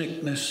our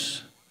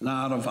sickness and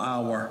out of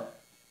our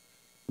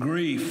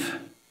grief,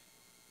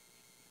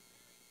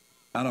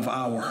 out of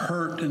our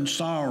hurt and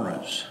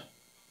sorrows,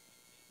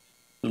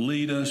 to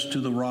lead us to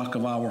the rock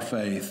of our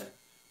faith,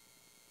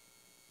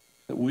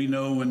 that we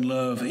know and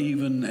love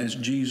even as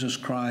Jesus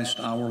Christ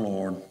our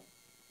Lord.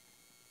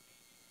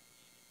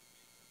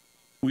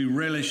 We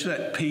relish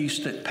that peace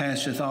that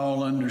passeth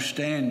all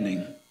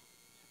understanding,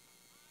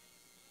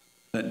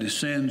 that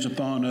descends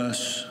upon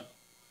us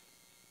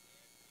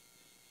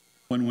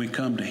when we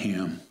come to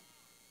him.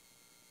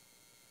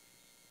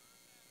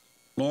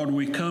 Lord,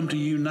 we come to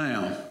you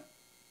now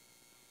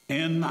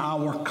in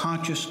our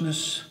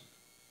consciousness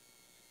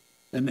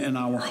and in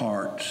our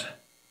hearts.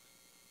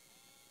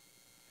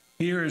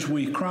 Here as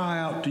we cry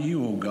out to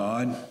you, O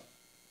God,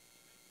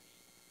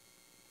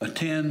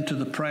 attend to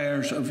the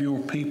prayers of your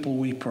people,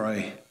 we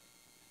pray.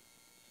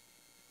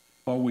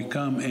 For we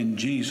come in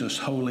Jesus'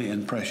 holy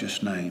and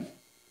precious name.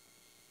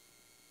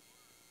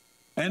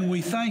 And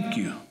we thank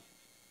you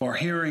for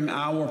hearing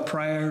our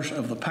prayers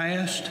of the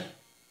past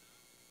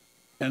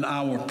and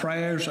our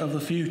prayers of the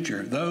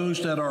future,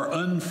 those that are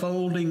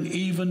unfolding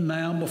even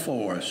now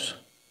before us.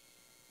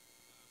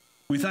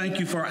 We thank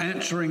you for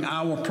answering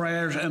our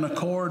prayers in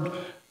accord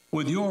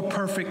with your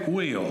perfect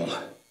will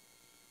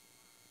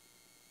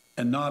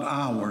and not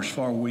ours,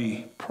 for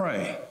we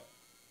pray,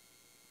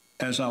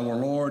 as our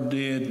Lord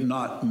did,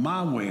 not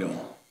my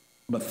will,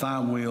 but thy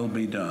will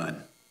be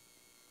done.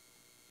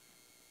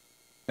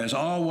 As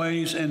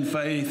always in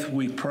faith,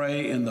 we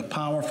pray in the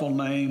powerful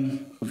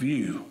name of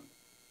you,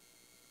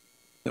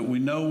 that we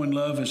know and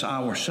love as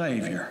our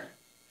Savior,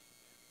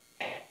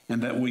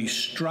 and that we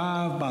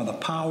strive by the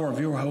power of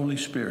your Holy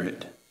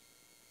Spirit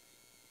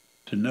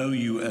to know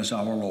you as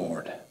our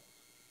Lord.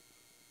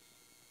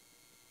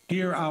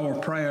 Hear our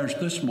prayers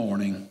this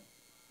morning,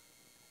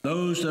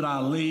 those that I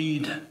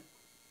lead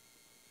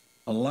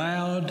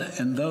aloud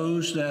and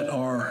those that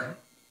are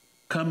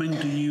coming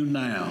to you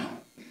now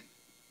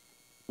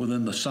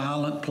within the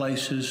silent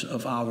places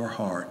of our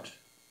hearts.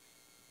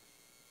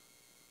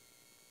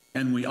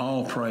 And we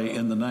all pray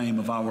in the name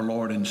of our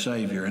Lord and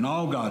Savior. And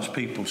all God's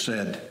people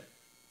said,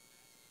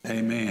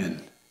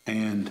 amen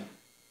and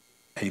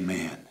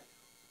amen.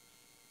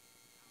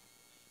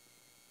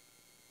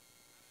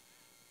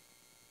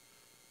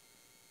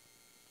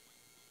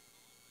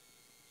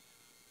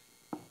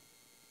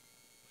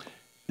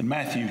 In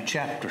Matthew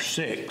chapter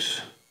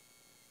 6,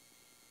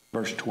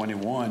 verse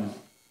 21,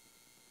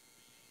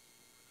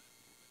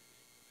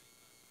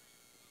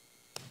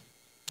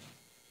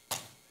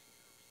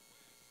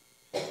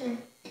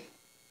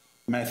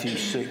 Matthew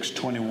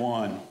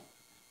 6:21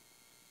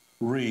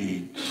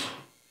 reads,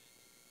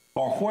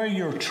 "For where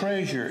your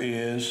treasure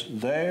is,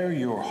 there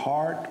your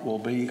heart will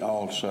be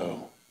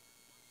also."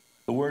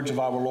 The words of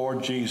our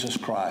Lord Jesus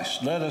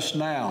Christ. Let us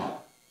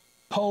now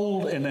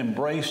hold and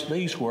embrace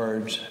these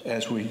words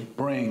as we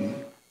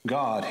bring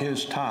God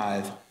his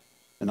tithe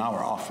and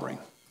our offering.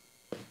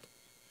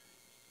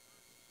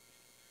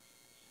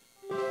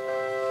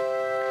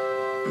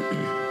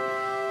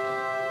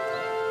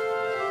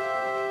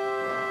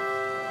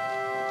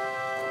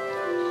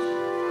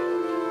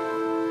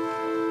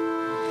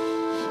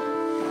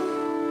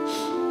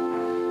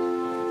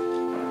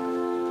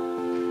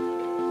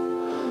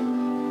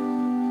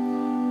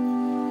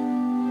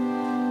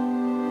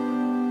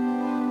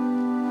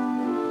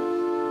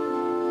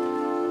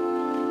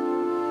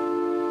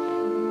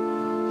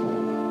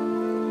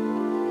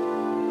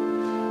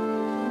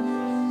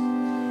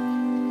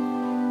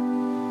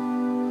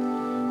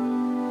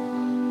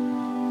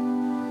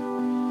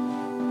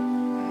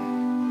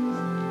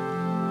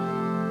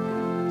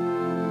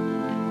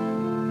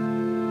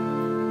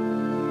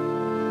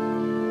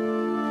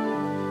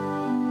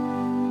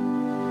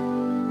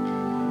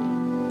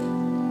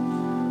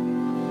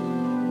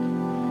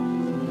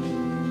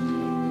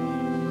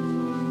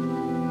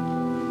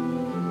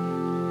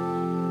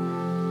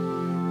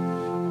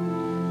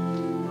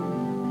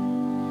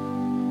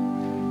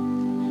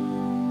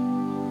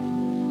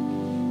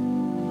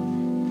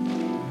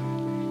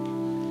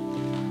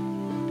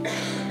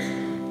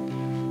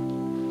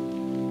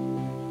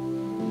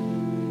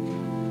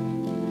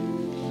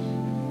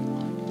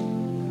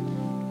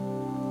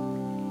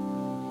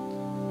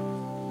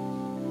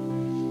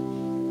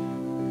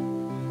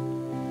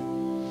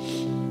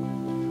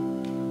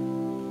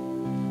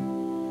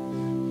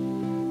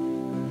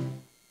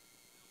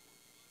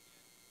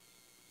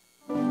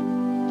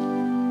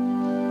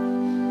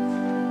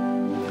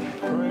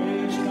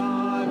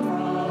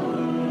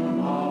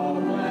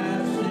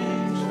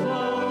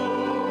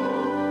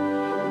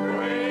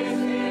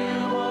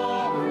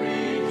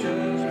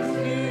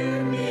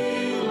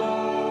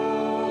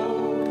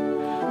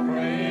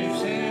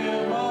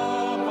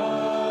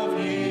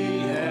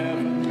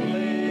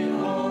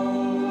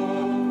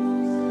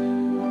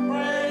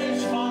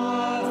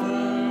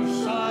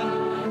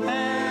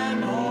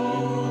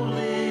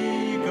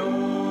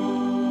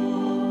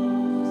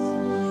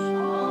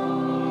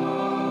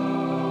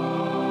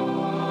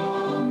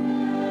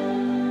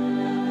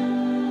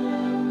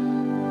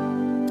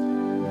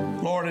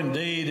 Lord,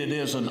 indeed it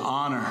is an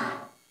honor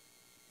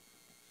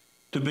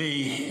to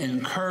be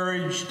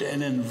encouraged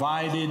and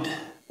invited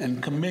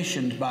and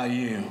commissioned by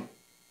you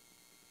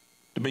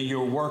to be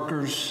your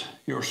workers,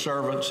 your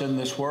servants in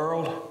this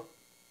world.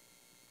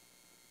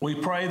 We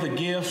pray the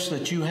gifts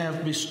that you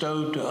have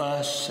bestowed to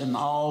us in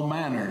all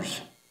manners,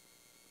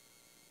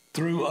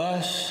 through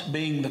us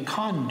being the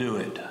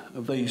conduit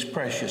of these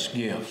precious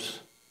gifts,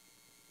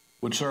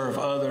 would serve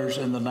others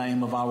in the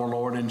name of our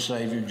Lord and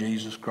Savior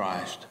Jesus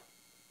Christ,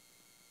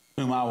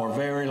 whom our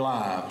very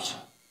lives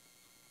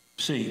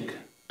seek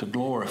to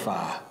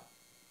glorify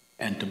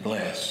and to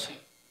bless.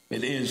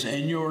 It is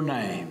in your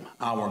name,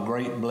 our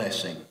great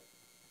blessing,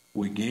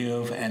 we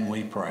give and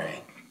we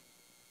pray.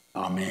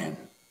 Amen.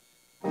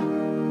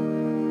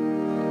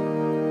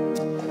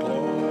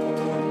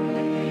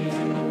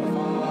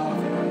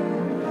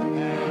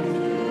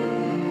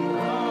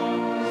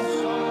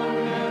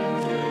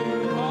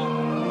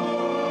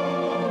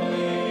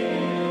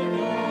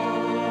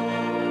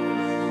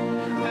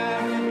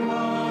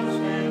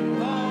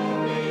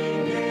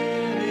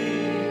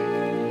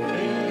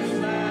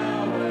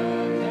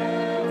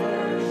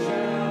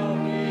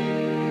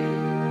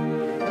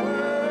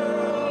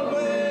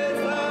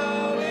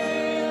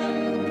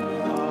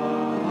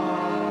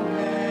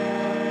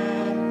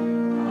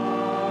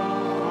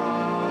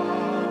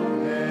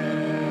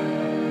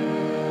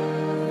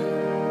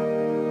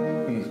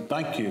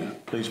 Thank you.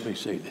 Please be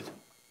seated.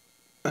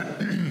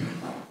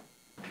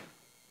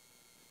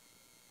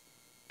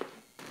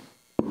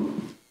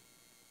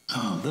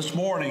 This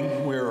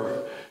morning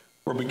we're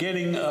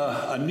beginning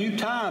a new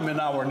time in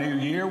our new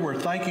year. We're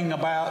thinking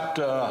about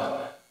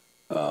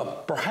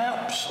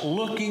perhaps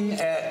looking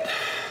at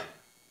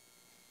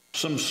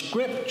some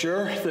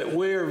scripture that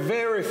we're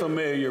very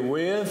familiar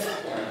with,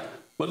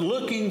 but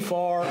looking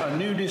for a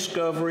new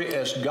discovery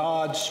as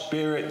God's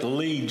Spirit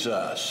leads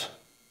us.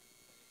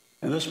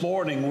 And this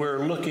morning,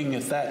 we're looking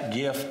at that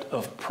gift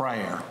of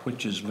prayer,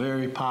 which is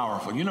very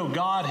powerful. You know,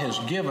 God has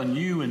given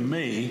you and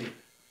me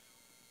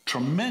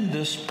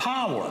tremendous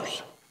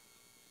powers.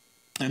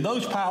 And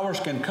those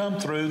powers can come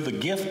through the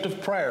gift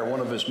of prayer,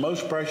 one of his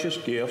most precious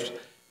gifts.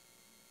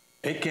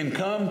 It can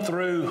come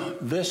through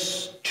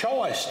this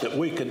choice that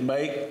we could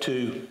make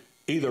to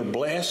either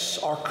bless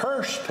or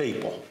curse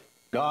people.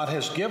 God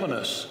has given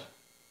us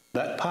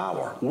that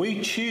power.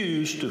 We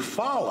choose to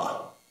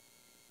follow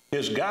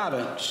his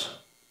guidance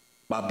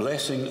by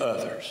blessing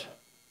others.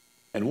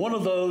 And one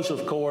of those,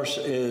 of course,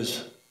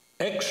 is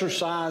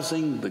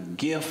exercising the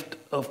gift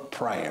of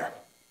prayer.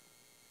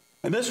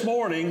 And this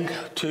morning,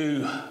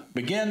 to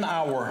begin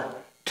our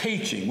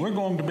teaching, we're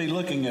going to be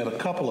looking at a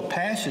couple of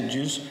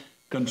passages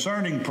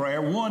concerning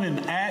prayer. One in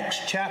Acts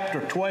chapter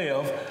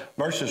 12,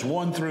 verses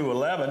 1 through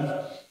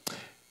 11.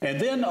 And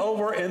then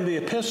over in the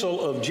epistle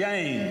of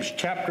James,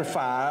 chapter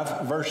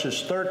 5,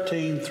 verses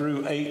 13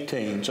 through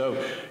 18.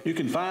 So you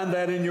can find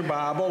that in your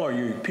Bible or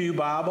your pew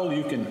Bible.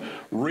 You can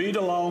read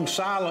along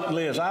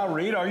silently as I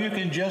read, or you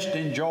can just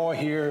enjoy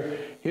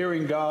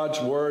hearing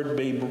God's word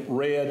be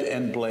read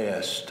and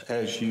blessed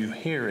as you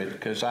hear it,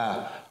 because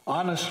I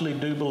honestly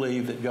do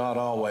believe that God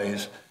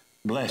always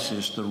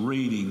blesses the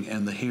reading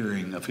and the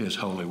hearing of his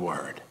holy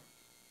word.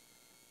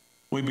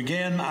 We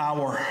begin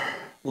our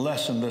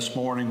lesson this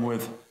morning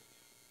with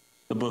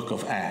the book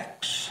of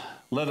Acts.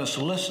 Let us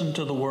listen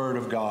to the word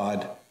of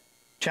God,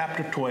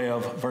 chapter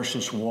 12,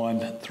 verses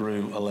 1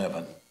 through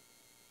 11.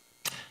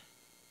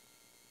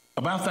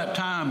 About that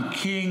time,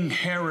 King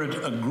Herod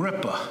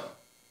Agrippa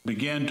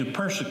began to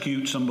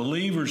persecute some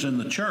believers in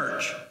the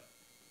church.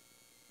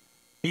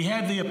 He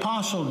had the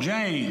apostle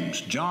James,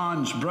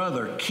 John's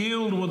brother,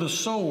 killed with a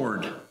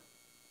sword.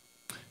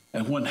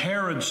 And when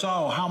Herod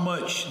saw how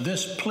much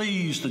this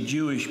pleased the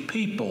Jewish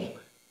people,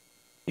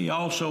 he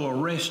also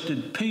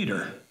arrested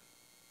Peter.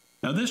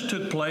 Now, this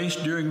took place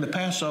during the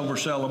Passover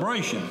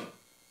celebration.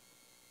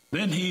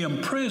 Then he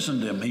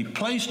imprisoned him. He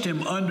placed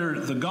him under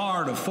the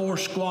guard of 4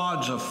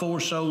 squads of 4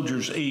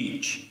 soldiers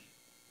each.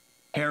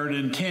 Herod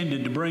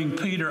intended to bring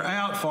Peter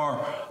out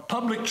for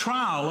public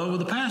trial over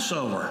the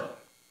Passover.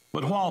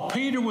 But while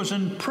Peter was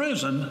in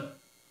prison,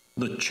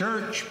 the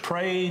church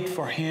prayed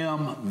for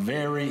him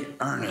very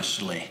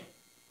earnestly.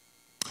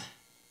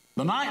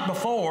 The night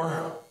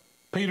before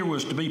Peter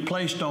was to be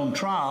placed on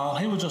trial,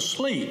 he was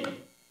asleep,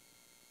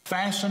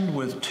 fastened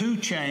with 2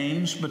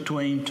 chains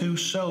between 2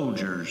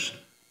 soldiers.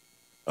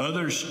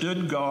 Others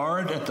stood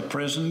guard at the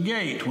prison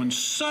gate, when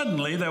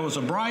suddenly there was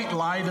a bright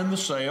light in the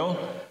cell,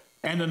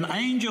 and an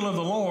angel of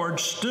the Lord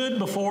stood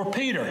before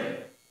Peter.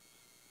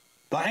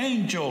 The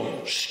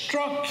angel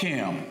struck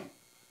him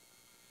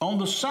on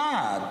the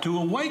side to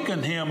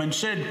awaken him and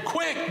said,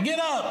 "Quick, get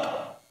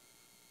up!"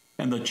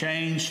 And the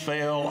chains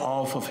fell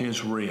off of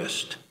his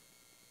wrist.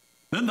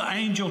 Then the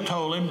angel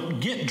told him,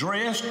 "Get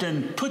dressed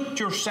and put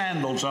your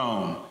sandals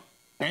on."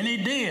 And he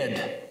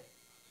did.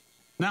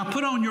 "Now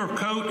put on your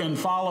coat and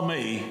follow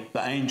me,"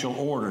 the angel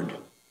ordered.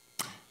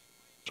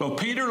 So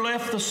Peter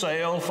left the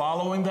cell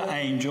following the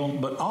angel,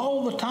 but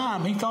all the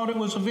time he thought it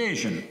was a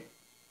vision.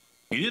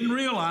 He didn't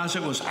realize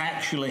it was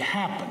actually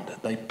happened.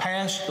 They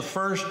passed the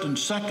first and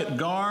second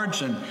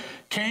guards and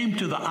came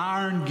to the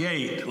iron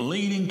gate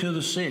leading to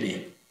the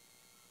city.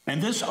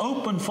 And this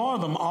opened for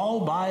them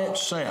all by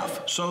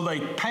itself. So they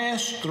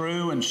passed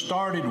through and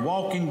started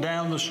walking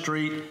down the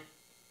street,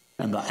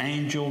 and the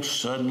angel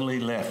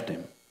suddenly left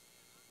him.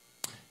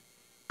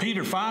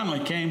 Peter finally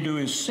came to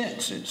his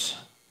senses.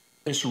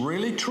 It's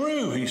really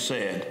true, he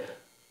said.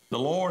 The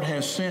Lord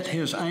has sent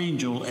his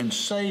angel and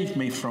saved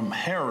me from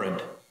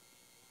Herod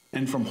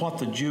and from what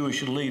the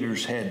Jewish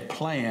leaders had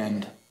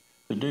planned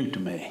to do to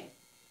me.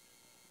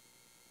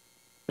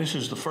 This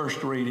is the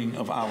first reading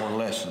of our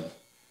lesson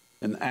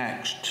in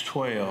Acts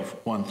 12,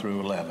 1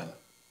 through 11.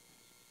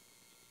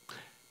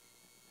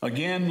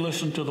 Again,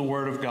 listen to the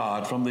word of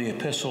God from the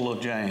Epistle of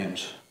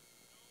James.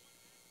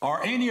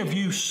 Are any of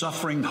you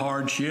suffering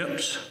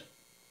hardships?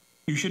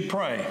 You should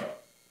pray.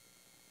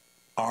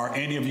 Are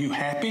any of you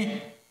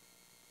happy?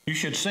 You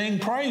should sing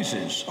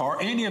praises.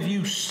 Are any of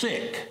you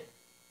sick?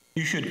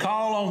 You should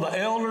call on the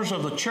elders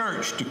of the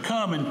church to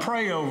come and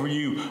pray over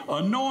you,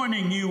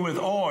 anointing you with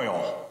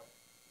oil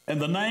in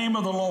the name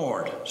of the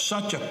Lord.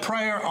 Such a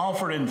prayer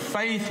offered in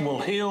faith will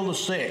heal the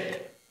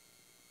sick,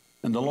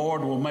 and the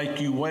Lord will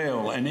make you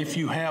well. And if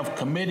you have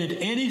committed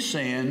any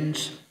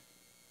sins,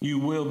 you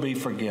will be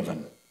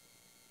forgiven.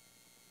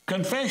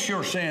 Confess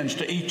your sins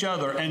to each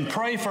other and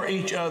pray for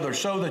each other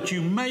so that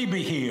you may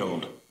be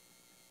healed.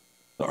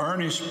 The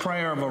earnest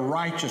prayer of a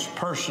righteous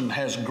person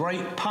has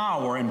great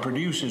power and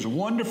produces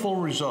wonderful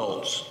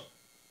results.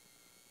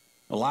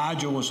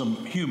 Elijah was a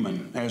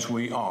human, as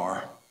we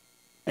are.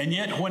 And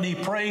yet when he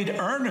prayed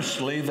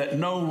earnestly that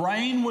no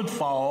rain would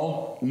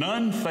fall,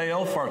 none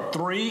fell for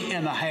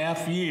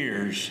 3.5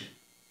 years.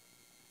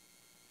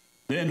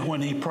 Then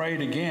when he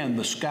prayed again,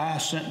 the sky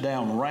sent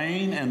down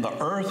rain and the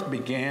earth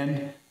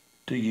began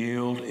to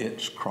yield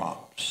its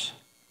crops.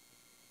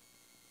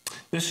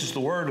 This is the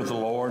word of the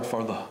Lord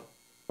for the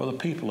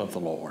people of the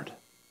Lord.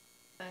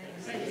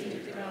 Thanks be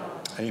to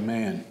God.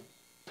 Amen.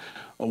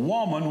 A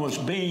woman was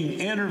being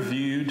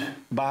interviewed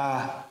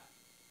by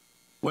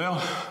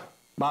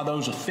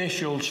those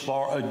officials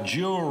for a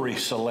jury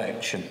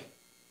selection.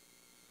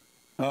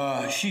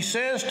 She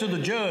says to the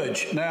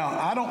judge, now,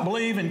 I don't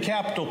believe in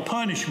capital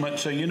punishment,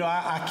 so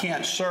I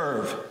can't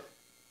serve.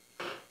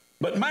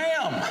 But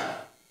ma'am,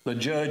 the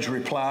judge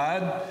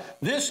replied,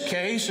 this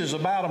case is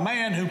about a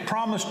man who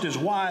promised his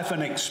wife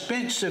an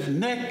expensive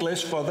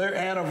necklace for their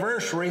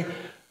anniversary,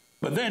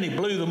 but then he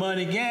blew the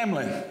money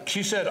gambling.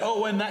 She said,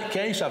 oh, in that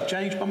case, I've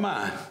changed my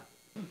mind.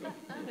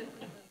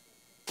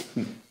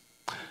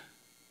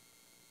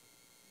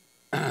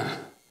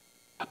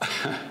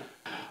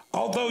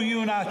 Although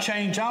you and I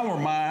change our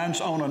minds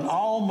on an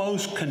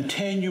almost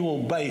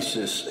continual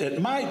basis,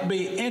 it might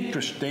be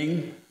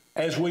interesting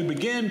as we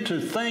begin to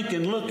think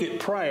and look at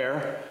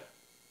prayer,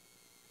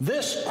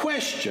 this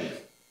question: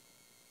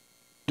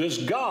 does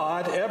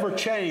God ever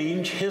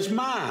change his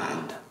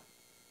mind?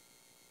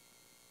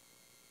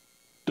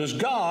 Does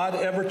God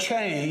ever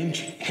change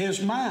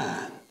his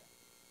mind?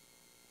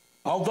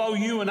 Although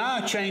you and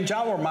I change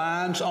our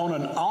minds on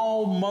an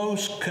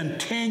almost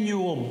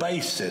continual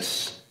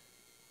basis,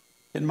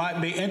 it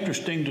might be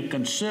interesting to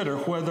consider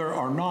whether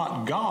or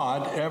not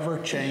God ever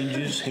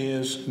changes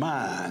his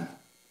mind.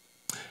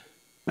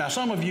 Now,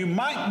 some of you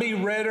might be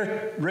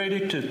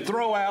ready to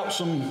throw out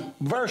some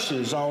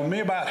verses on me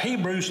about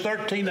Hebrews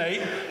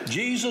 13:8.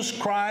 Jesus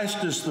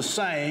Christ is the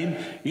same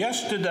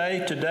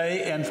yesterday,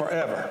 today, and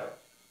forever.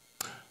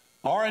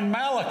 Or in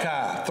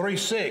Malachi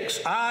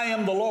 3:6, I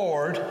am the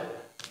Lord,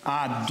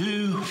 I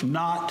do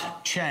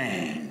not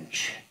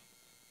change.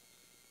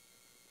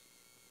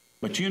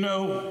 But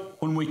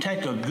when we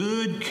take a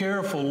good,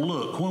 careful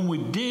look, when we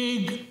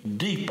dig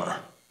deeper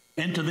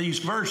into these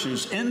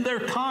verses in their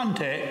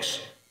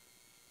context,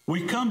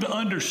 we come to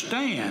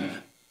understand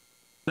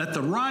that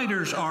the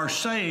writers are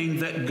saying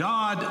that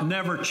God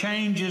never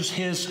changes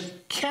his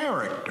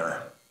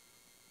character,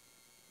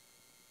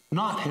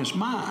 not his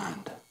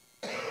mind.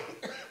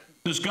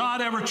 Does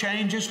God ever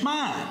change his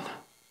mind?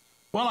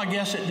 Well, I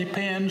guess it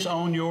depends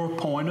on your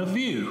point of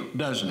view,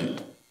 doesn't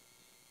it?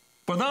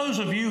 For those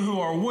of you who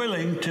are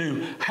willing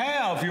to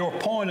have your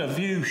point of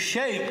view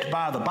shaped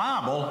by the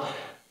Bible,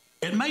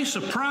 it may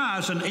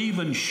surprise and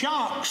even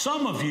shock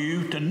some of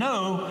you to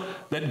know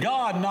that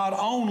God not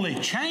only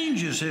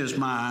changes his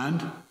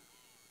mind,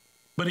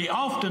 but he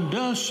often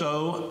does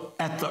so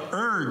at the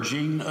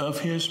urging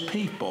of his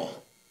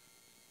people.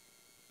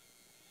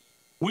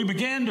 We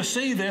began to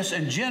see this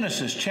in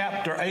Genesis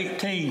chapter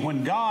 18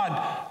 when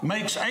God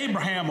makes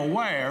Abraham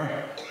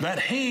aware that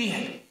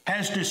he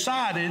has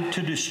decided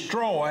to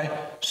destroy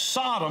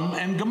Sodom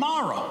and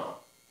Gomorrah.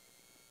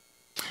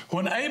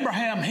 When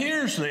Abraham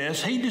hears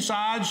this, he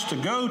decides to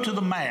go to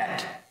the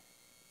mat.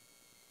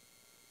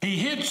 He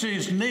hits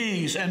his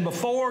knees and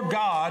before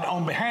God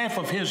on behalf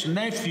of his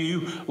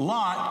nephew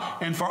Lot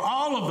and for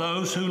all of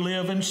those who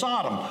live in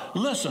Sodom.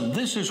 Listen,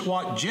 this is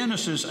what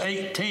Genesis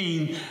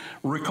 18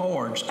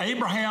 records.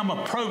 Abraham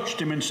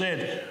approached him and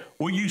said,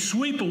 will you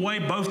sweep away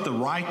both the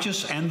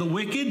righteous and the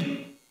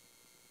wicked?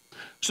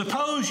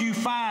 Suppose you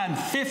find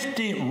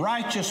 50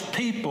 righteous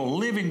people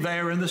living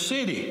there in the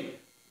city.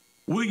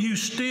 Will you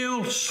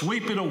still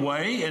sweep it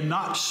away and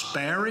not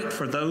spare it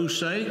for those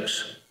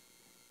sakes?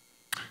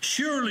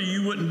 Surely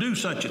you wouldn't do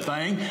such a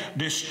thing,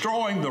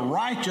 destroying the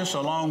righteous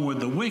along with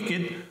the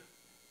wicked.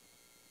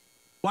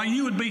 Why,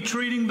 you would be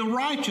treating the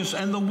righteous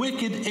and the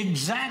wicked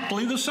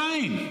exactly the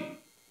same.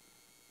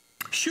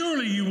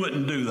 Surely you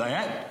wouldn't do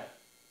that.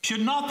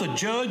 Should not the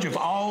judge of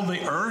all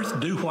the earth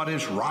do what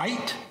is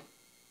right?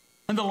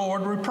 And the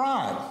Lord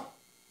replied,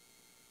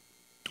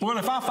 well,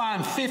 if I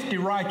find 50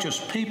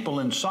 righteous people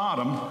in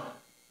Sodom,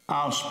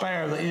 I'll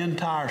spare the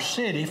entire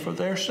city for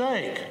their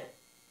sake.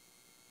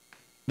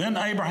 Then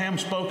Abraham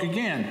spoke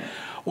again.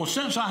 Well,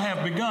 since I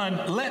have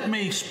begun, let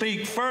me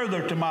speak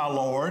further to my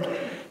Lord.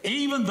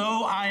 Even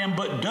though I am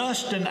but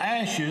dust and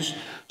ashes,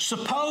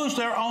 suppose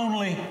there are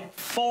only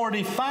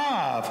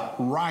 45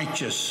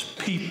 righteous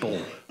people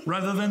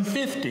rather than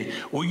 50.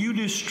 Will you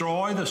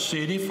destroy the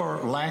city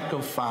for lack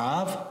of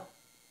 5?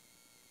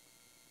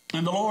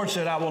 And the Lord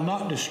said, I will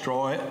not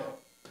destroy it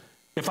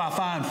if I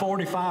find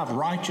 45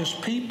 righteous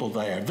people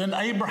there. Then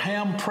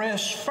Abraham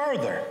pressed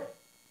further.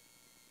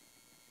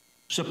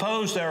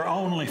 Suppose there are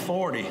only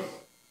 40.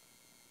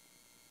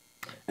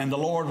 And the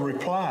Lord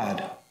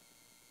replied,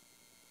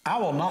 I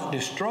will not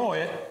destroy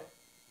it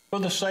for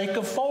the sake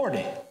of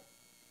 40.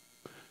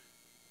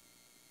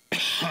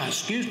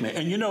 Excuse me.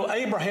 And you know,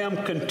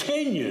 Abraham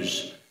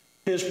continues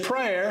his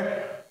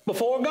prayer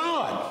before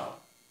God.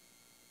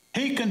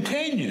 He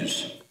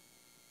continues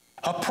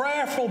a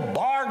prayerful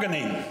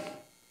bargaining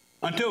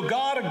until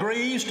God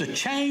agrees to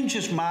change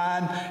his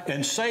mind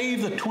and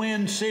save the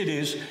twin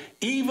cities,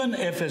 even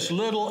if as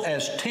little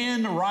as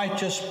 10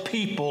 righteous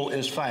people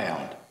is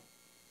found.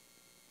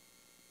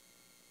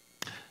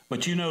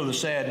 But you know the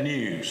sad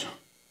news.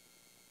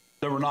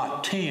 There were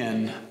not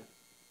 10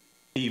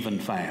 even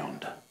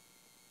found.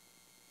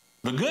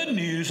 The good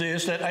news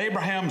is that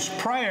Abraham's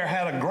prayer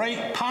had a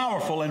great,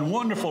 powerful, and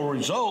wonderful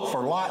result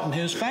for Lot and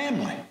his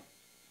family.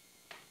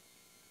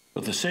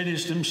 But the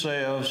cities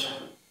themselves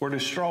were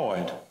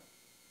destroyed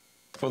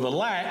for the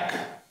lack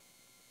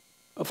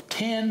of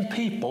 10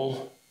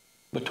 people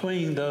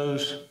between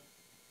those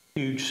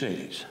huge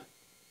cities.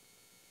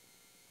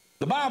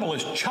 The Bible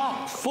is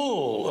chock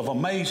full of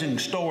amazing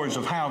stories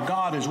of how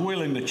God is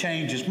willing to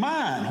change his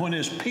mind when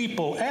his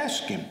people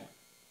ask him,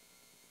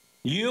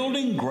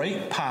 yielding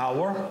great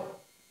power,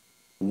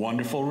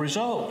 wonderful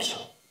results.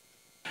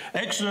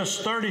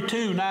 Exodus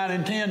 32, 9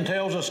 and 10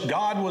 tells us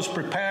God was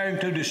preparing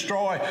to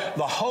destroy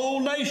the whole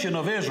nation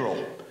of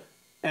Israel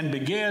and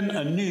begin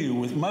anew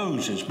with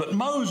Moses. But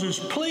Moses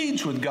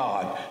pleads with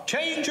God,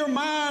 change your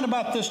mind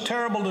about this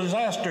terrible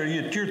disaster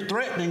that you're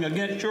threatening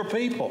against your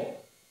people.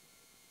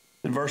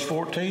 And verse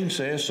 14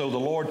 says, so the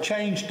Lord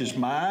changed his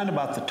mind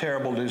about the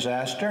terrible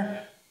disaster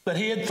that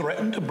he had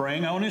threatened to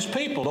bring on his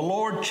people. The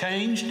Lord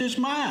changed his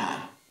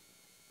mind.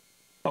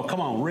 Oh, come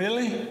on,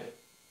 really?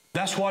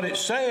 That's what it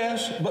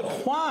says, but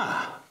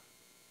why?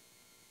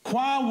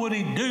 Why would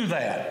he do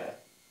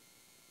that?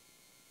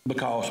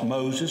 Because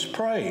Moses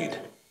prayed.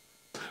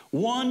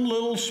 One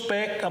little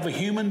speck of a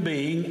human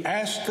being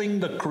asking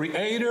the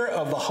creator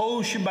of the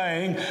whole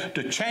shebang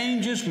to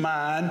change his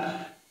mind,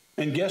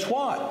 and guess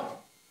what?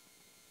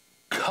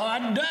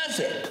 God does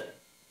it.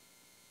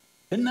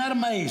 Isn't that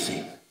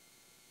amazing?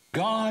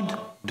 God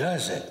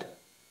does it.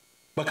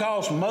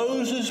 Because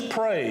Moses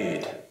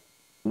prayed,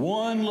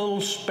 one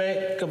little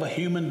speck of a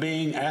human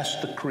being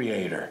asked the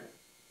Creator,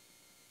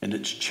 and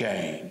it's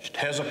changed.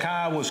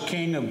 Hezekiah was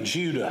king of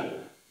Judah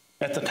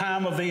at the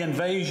time of the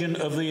invasion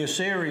of the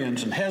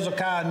Assyrians, and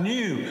Hezekiah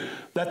knew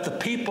that the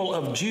people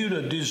of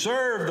Judah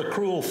deserved the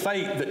cruel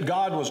fate that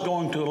God was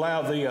going to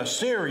allow the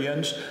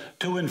Assyrians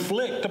to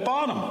inflict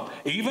upon them.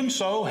 Even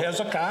so,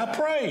 Hezekiah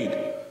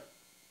prayed.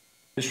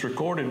 It's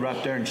recorded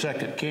right there in 2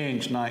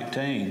 Kings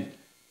 19.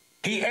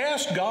 He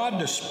asked God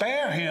to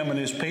spare him and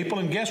his people,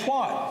 and guess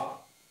what?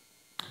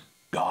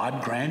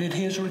 God granted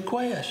his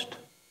request,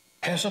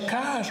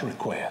 Hezekiah's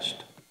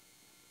request.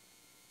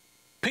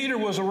 Peter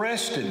was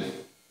arrested,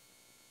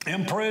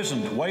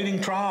 imprisoned, waiting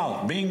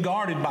trial, being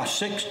guarded by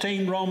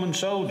 16 Roman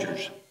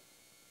soldiers.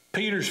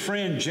 Peter's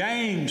friend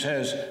James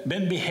has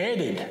been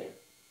beheaded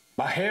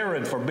by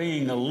Herod for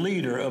being a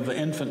leader of the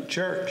infant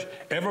church.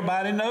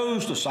 Everybody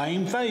knows the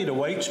same fate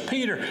awaits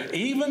Peter.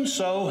 Even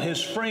so, his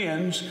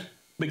friends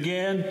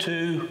began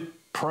to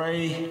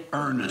pray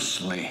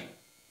earnestly.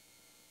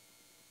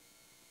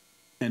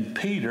 And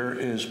Peter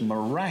is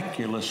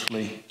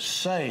miraculously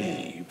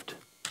saved.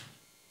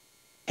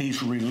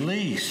 He's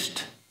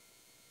released.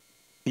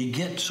 He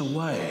gets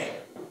away.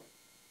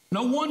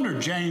 No wonder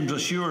James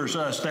assures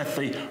us that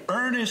the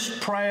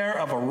earnest prayer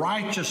of a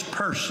righteous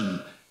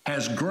person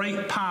has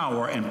great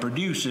power and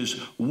produces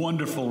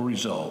wonderful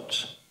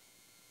results.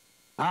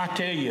 I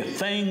tell you,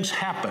 things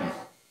happen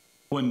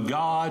when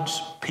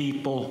God's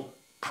people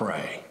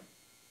pray.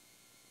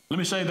 Let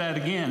me say that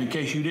again in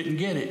case you didn't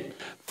get it.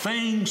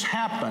 Things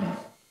happen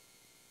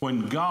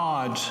when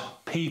God's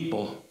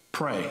people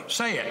pray.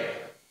 Say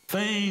it.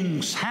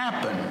 Things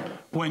happen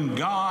when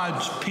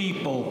God's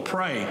people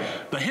pray.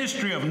 The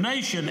history of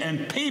nation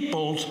and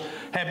peoples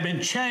have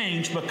been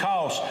changed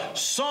because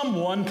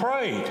someone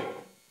prayed.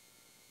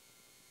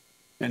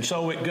 And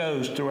so it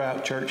goes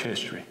throughout church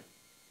history.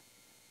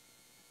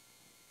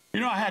 You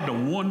know, I had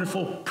the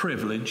wonderful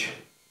privilege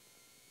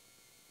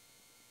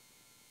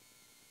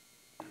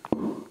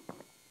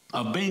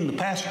of being the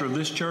pastor of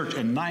this church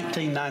in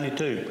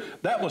 1992.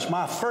 That was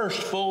my first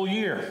full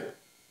year.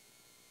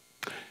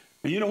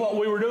 And you know what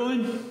we were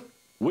doing?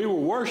 We were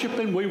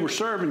worshiping, we were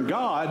serving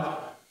God,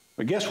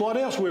 but guess what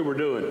else we were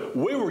doing?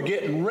 We were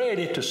getting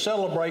ready to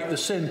celebrate the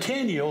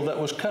centennial that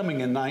was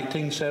coming in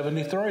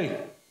 1973.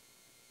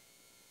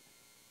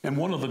 And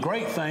one of the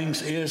great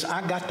things is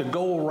I got to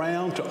go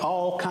around to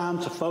all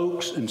kinds of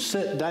folks and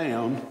sit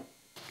down,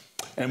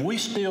 and we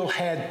still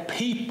had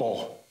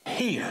people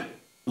here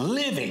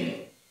living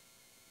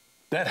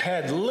that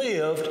had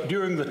lived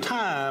during the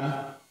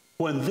time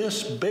when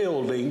this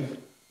building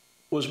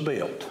was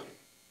built.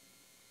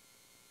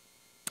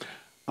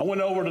 I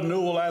went over to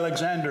Newell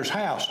Alexander's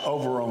house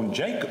over on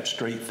Jacob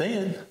Street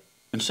then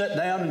and sat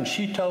down, and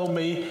she told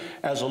me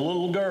as a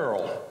little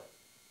girl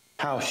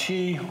how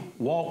she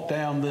walked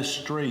down this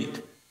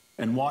street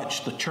and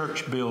watched the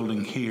church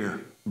building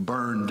here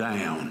burn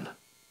down.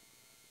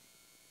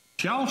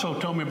 She also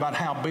told me about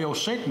how Bill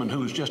Sigmund,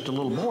 who was just a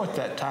little boy at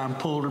that time,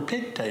 pulled her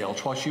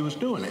pigtails while she was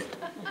doing it.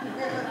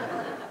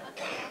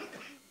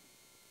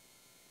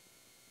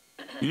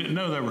 You didn't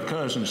know they were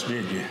cousins,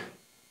 did you?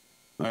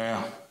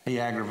 Well, he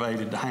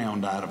aggravated the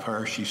hound out of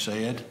her, she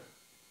said,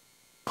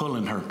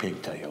 pulling her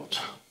pigtails.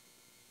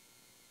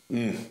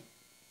 And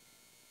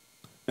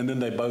then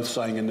they both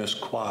sang in this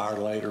choir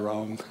later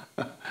on,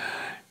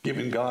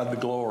 giving God the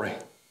glory.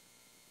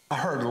 I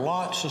heard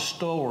lots of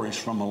stories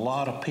from a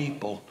lot of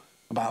people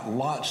about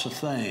lots of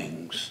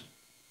things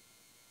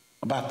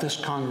about this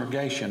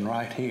congregation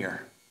right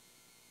here.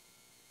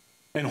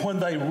 And when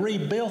they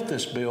rebuilt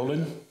this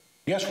building,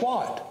 guess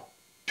what,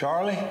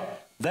 Charlie?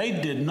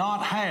 They did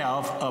not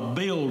have a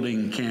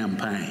building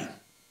campaign.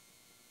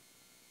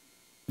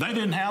 They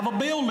didn't have a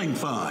building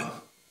fund.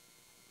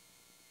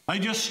 They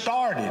just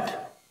started.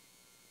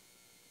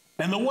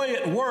 And the way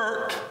it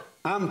worked,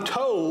 I'm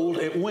told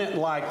it went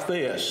like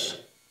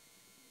this.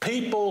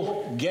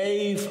 People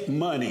gave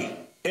money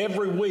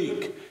every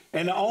week.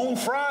 And on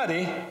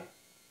Friday,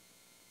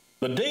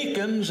 the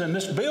deacons and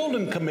this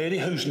building committee,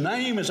 whose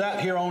name is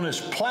out here on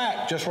this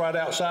plaque just right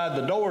outside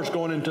the doors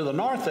going into the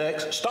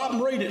narthex, stop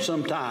and read it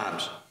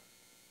sometimes.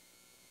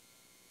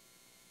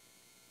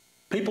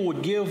 People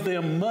would give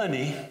them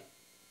money,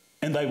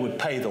 and they would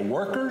pay the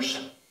workers,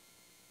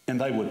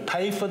 and they would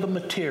pay for the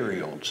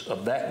materials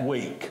of that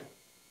week.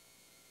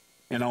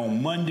 And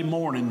on Monday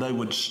morning, they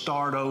would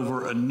start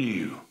over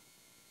anew.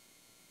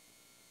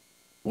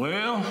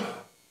 Well,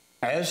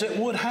 as it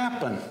would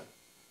happen,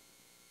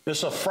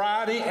 it's a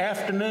Friday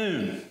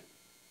afternoon,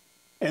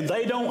 and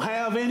they don't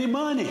have any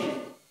money.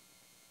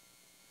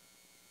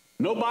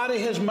 Nobody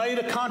has made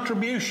a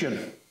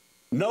contribution.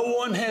 No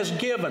one has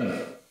given.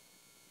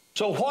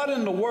 So what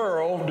in the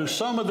world do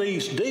some of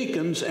these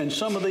deacons and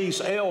some of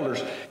these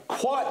elders,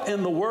 what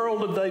in the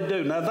world did they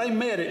do? Now, they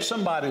met at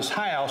somebody's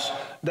house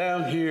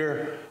down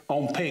here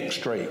on Pink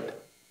Street.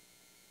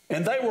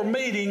 And they were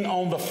meeting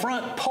on the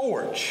front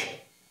porch.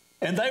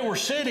 And they were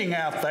sitting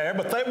out there,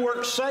 but they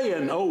weren't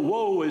saying, oh,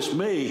 woe is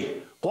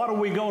me. What are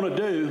we going to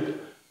do?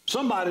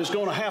 Somebody's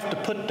going to have to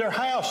put their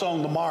house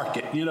on the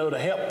market, you know, to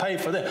help pay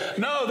for that.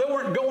 No, they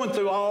weren't going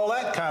through all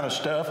that kind of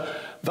stuff.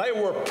 They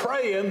were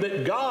praying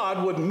that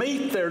God would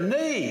meet their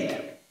need.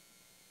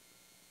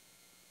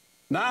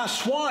 Now,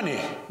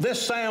 Swanee,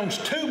 this sounds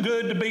too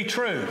good to be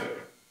true.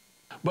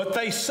 But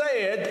they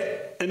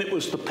said, and it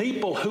was the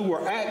people who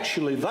were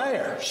actually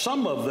there,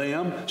 some of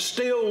them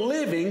still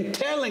living,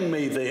 telling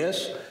me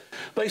this.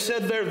 They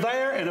said they're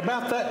there, and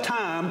about that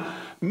time,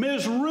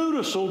 Ms.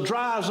 Rudisell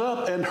drives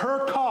up in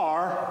her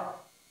car.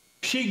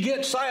 She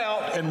gets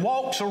out and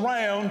walks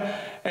around,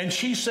 and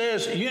she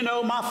says, you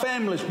know, my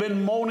family's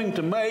been wanting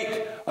to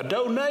make a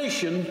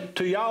donation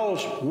to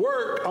y'all's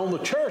work on the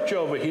church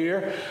over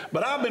here,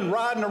 but I've been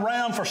riding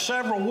around for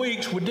several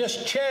weeks with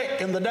this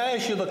check in the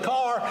dash of the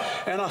car,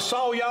 and I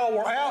saw y'all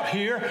were out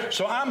here,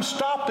 so I'm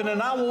stopping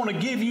and I want to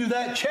give you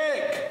that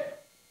check.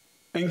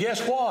 And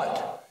guess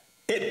what?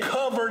 It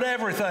covered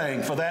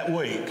everything for that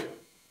week.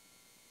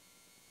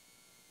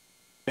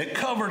 It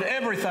covered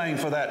everything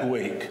for that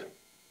week.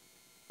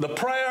 The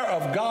prayer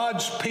of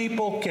God's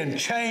people can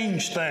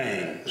change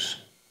things.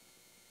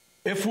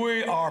 If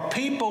we are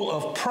people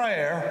of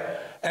prayer,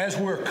 as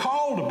we're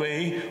called to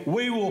be,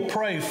 we will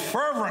pray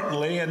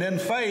fervently and in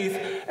faith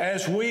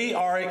as we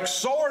are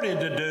exhorted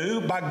to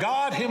do by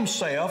God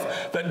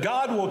Himself, that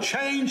God will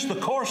change the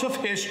course of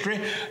history,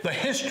 the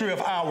history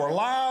of our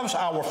lives,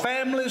 our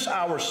families,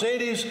 our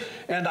cities,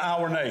 and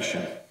our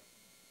nation.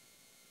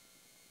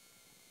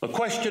 The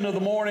question of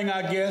the morning,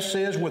 I guess,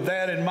 is, with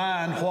that in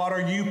mind, what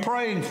are you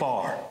praying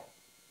for?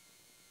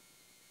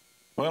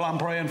 Well, I'm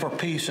praying for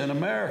peace in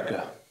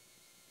America.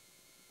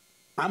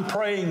 I'm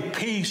praying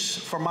peace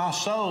for my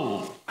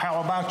soul.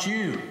 How about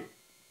you?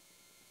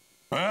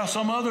 Well,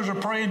 some others are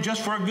praying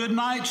just for a good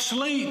night's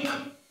sleep,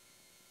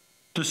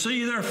 to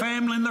see their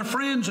family and their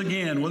friends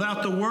again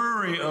without the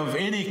worry of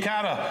any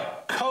kind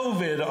of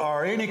COVID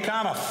or any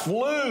kind of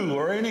flu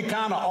or any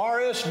kind of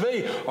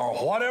RSV or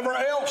whatever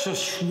else is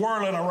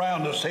swirling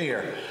around us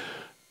here.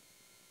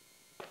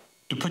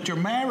 To put your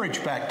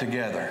marriage back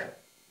together,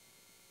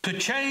 to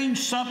change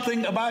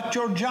something about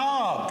your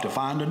job, to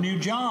find a new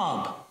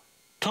job,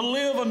 to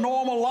live a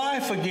normal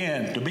life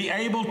again, to be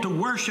able to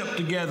worship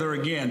together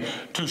again,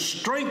 to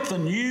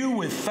strengthen you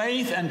with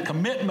faith and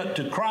commitment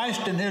to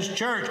Christ and His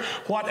church.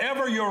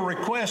 Whatever your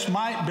request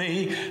might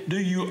be, do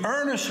you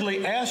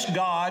earnestly ask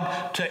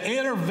God to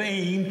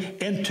intervene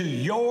into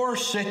your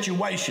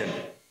situation?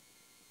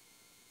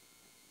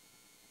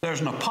 There's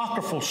an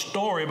apocryphal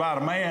story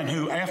about a man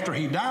who, after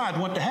he died,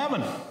 went to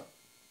heaven.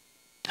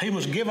 He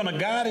was given a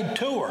guided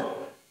tour,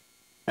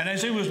 and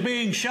as he was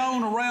being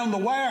shown around the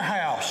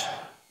warehouse,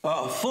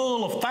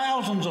 full of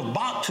thousands of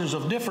boxes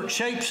of different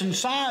shapes and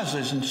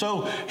sizes. And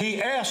so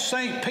he asked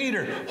St.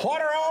 Peter, what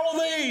are all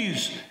of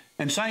these?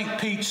 And St.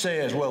 Pete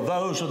says, well,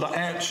 those are the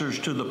answers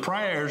to the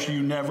prayers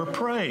you never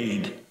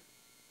prayed.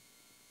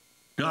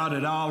 God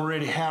had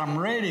already had them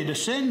ready to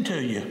send to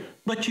you,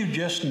 but you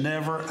just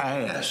never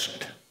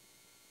asked.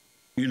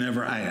 You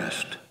never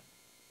asked.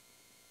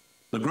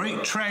 The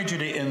great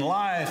tragedy in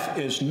life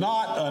is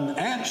not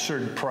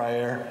unanswered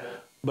prayer,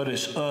 but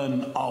it's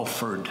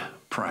unoffered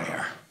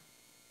prayer.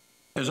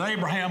 As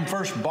Abraham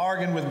first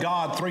bargained with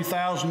God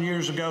 3,000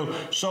 years ago,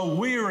 so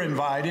we are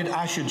invited,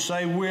 I should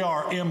say, we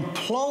are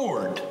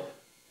implored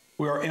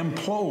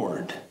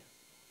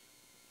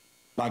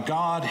by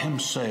God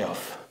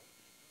Himself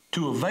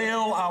to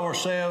avail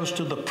ourselves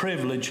to the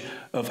privilege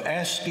of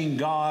asking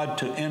God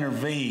to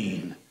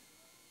intervene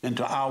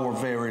into our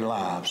very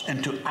lives,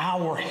 into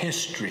our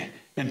history,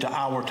 into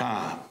our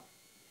time.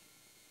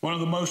 One of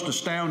the most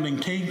astounding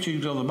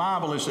teachings of the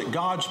Bible is that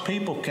God's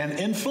people can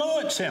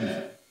influence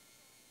Him.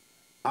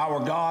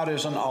 Our God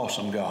is an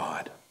awesome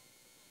God.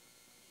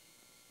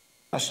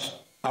 I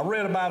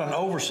read about an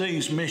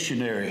overseas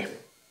missionary.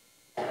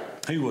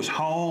 He was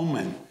home,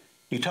 and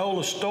he told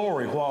a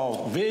story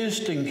while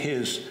visiting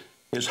his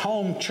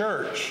home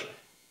church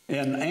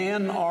in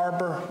Ann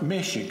Arbor,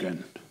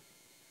 Michigan.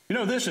 You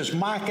know, this is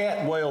Mike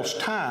Atwell's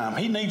time.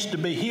 He needs to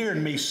be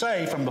hearing me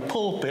say from the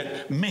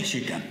pulpit,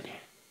 Michigan.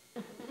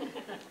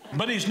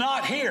 But he's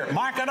not here.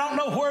 Mike, I don't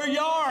know where you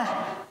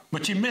are,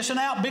 but you're missing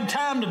out big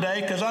time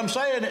today because I'm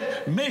saying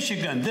it,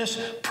 Michigan. This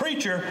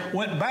preacher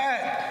went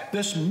back,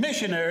 this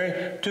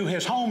missionary, to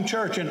his home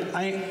church in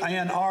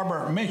Ann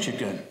Arbor,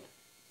 Michigan.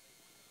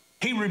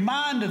 He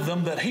reminded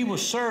them that he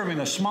was serving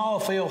a small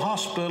field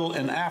hospital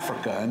in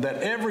Africa and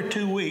that every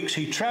 2 weeks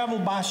he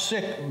traveled by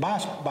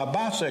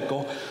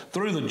bicycle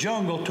through the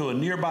jungle to a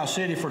nearby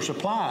city for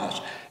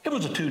supplies. It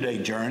was a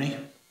 2-day journey.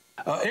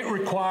 It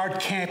required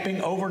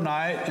camping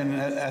overnight and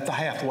at the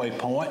halfway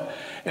point.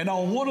 And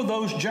on one of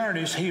those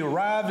journeys, he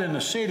arrived in a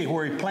city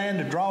where he planned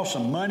to draw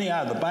some money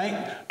out of the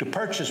bank to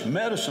purchase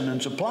medicine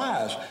and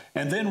supplies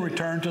and then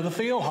return to the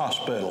field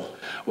hospital.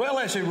 Well,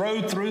 as he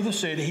rode through the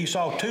city, he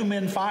saw 2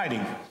 men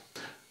fighting.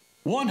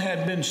 One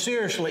had been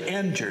seriously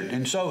injured,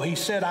 and so he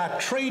said, I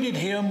treated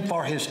him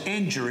for his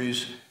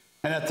injuries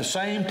and at the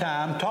same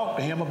time talked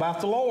to him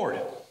about the Lord.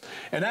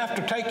 And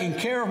after taking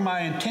care of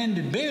my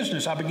intended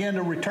business, I began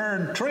to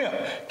return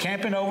trip,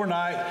 camping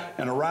overnight,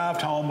 and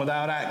arrived home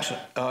without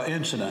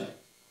incident.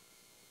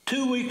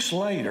 2 weeks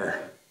later,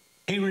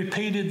 he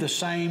repeated the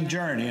same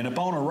journey, and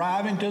upon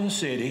arriving to the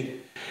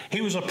city,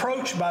 he was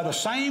approached by the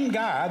same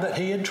guy that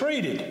he had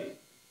treated.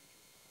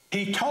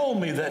 He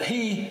told me that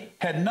he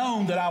had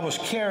known that I was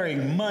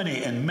carrying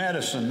money and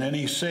medicine, and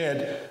he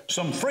said,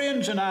 some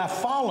friends and I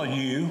followed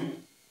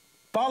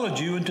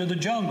you into the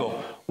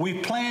jungle. We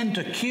planned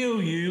to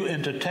kill you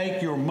and to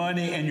take your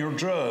money and your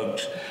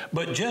drugs.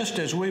 But just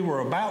as we were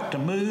about to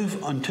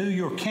move unto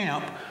your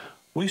camp,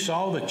 we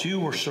saw that you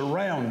were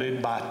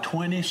surrounded by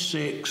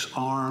 26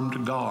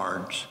 armed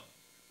guards.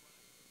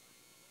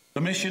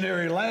 The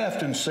missionary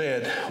laughed and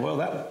said,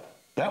 well,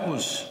 that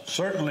was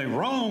certainly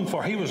wrong,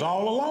 for he was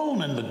all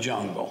alone in the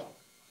jungle.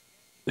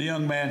 The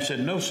young man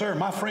said, no, sir,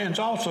 my friends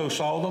also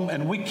saw them,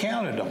 and we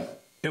counted them.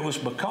 It was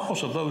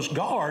because of those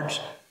guards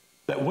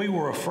that we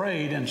were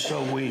afraid, and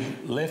so we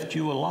left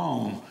you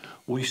alone.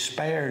 We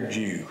spared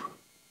you.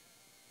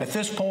 At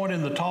this point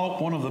in the talk,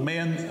 one of the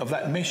men of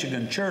that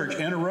Michigan church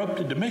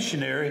interrupted the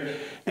missionary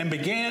and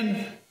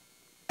began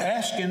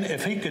asking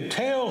if he could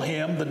tell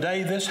him the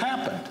day this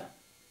happened.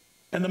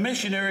 And the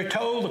missionary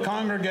told the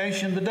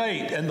congregation the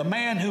date, and the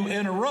man who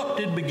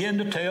interrupted began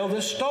to tell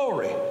this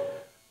story.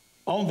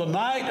 On the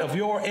night of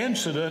your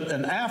incident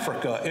in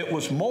Africa, it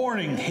was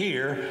morning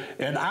here,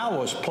 and I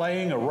was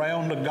playing a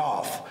round of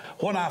golf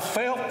when I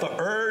felt the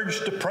urge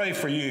to pray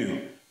for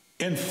you.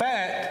 In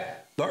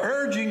fact, the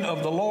urging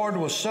of the Lord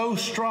was so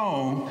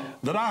strong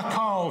that I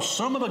called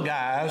some of the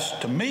guys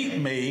to meet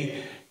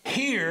me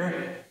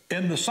here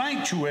in the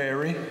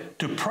sanctuary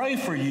to pray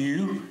for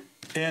you,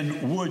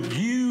 and would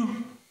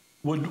you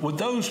Would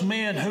those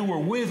men who were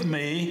with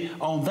me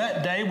on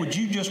that day, would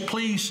you just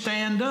please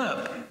stand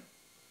up?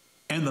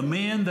 And the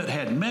men that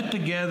had met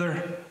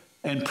together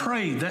and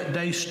prayed that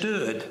day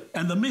stood.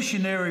 And the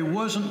missionary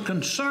wasn't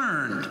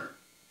concerned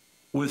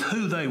with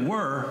who they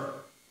were.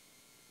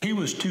 He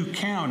was too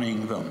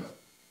counting them.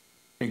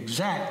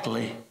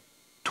 Exactly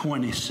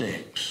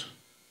 26.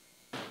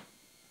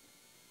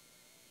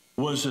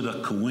 Was it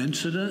a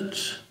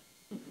coincidence?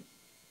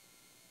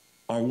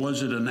 Or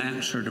was it an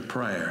answer to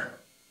prayer?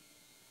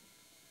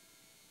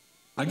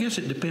 I guess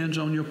it depends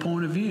on your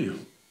point of view.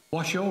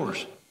 What's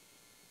yours?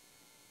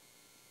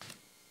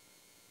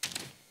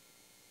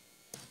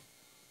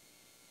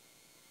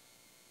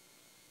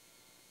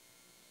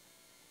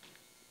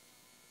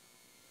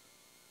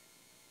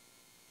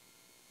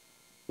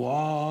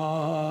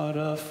 What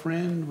a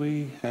friend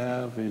we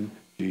have in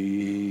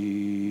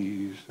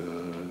Jesus.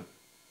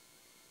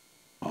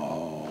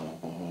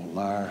 All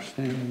our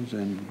sins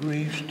and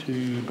griefs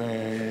to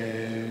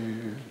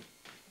bear.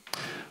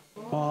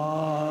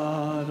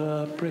 What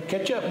a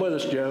catch up with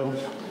us, Joe.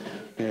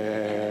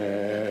 Everything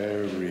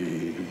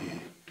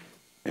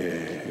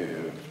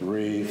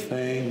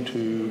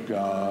to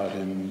God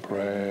in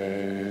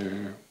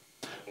prayer.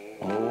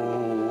 Oh,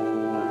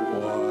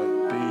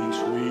 what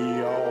peace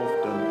we often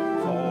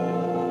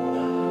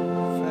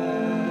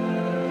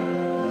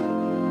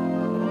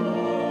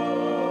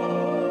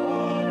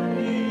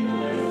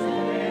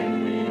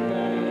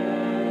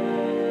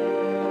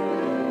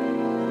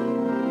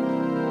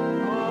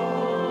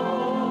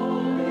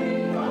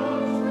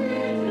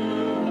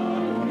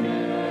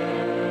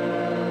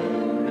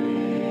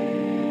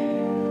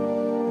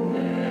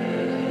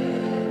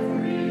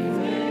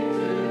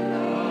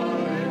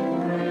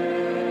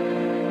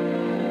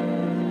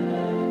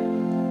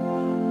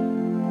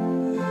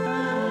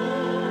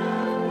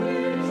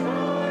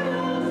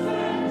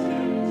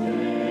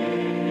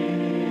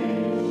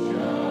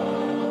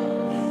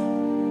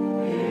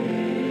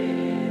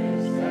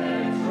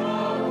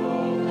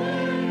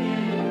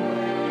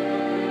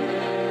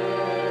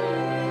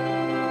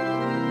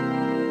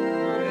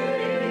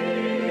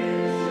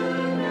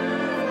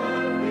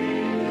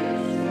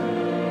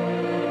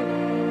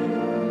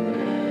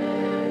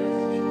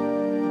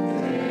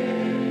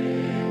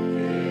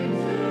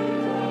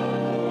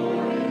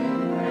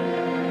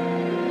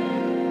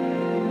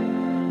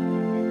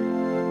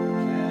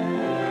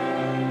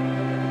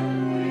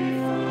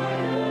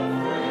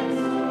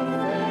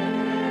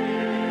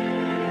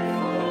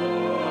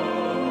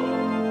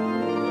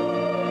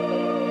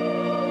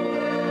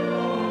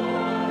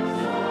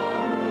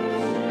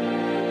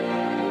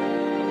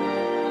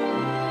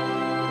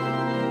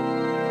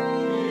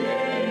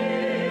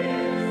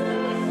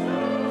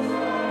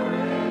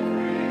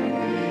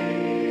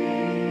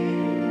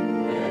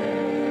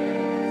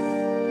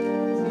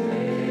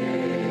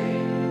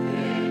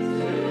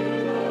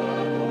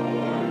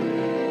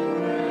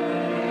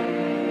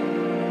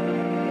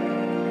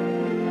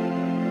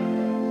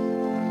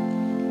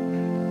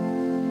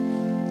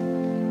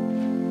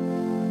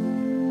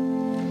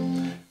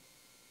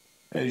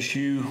as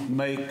you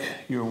make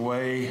your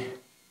way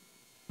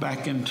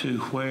back into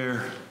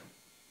where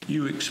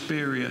you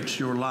experience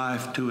your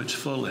life to its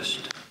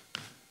fullest,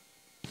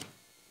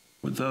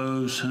 with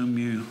those whom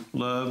you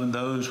love and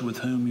those with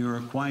whom you're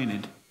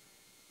acquainted,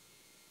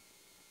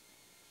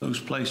 those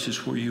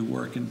places where you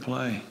work and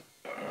play.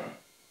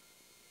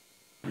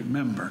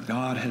 Remember,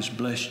 God has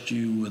blessed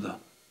you with a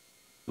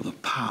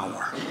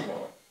power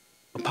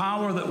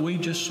that we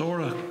just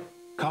sort of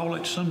call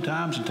it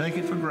sometimes and take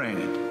it for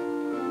granted.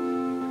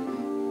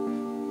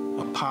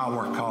 A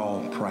power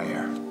called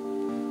prayer.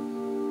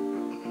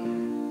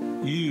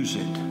 Use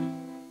it.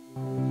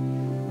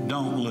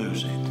 Don't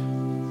lose it.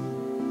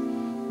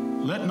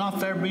 Let not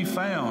there be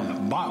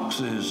found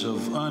boxes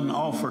of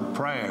unoffered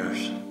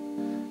prayers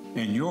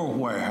in your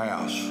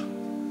warehouse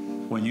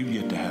when you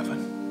get to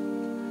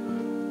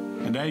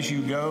heaven. And as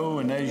you go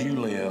and as you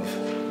live,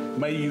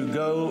 may you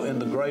go in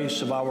the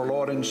grace of our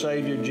Lord and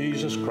Savior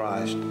Jesus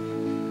Christ,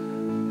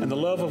 and the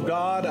love of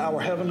God, our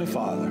Heavenly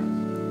Father,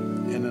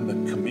 and in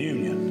the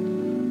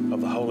communion of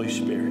the Holy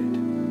Spirit.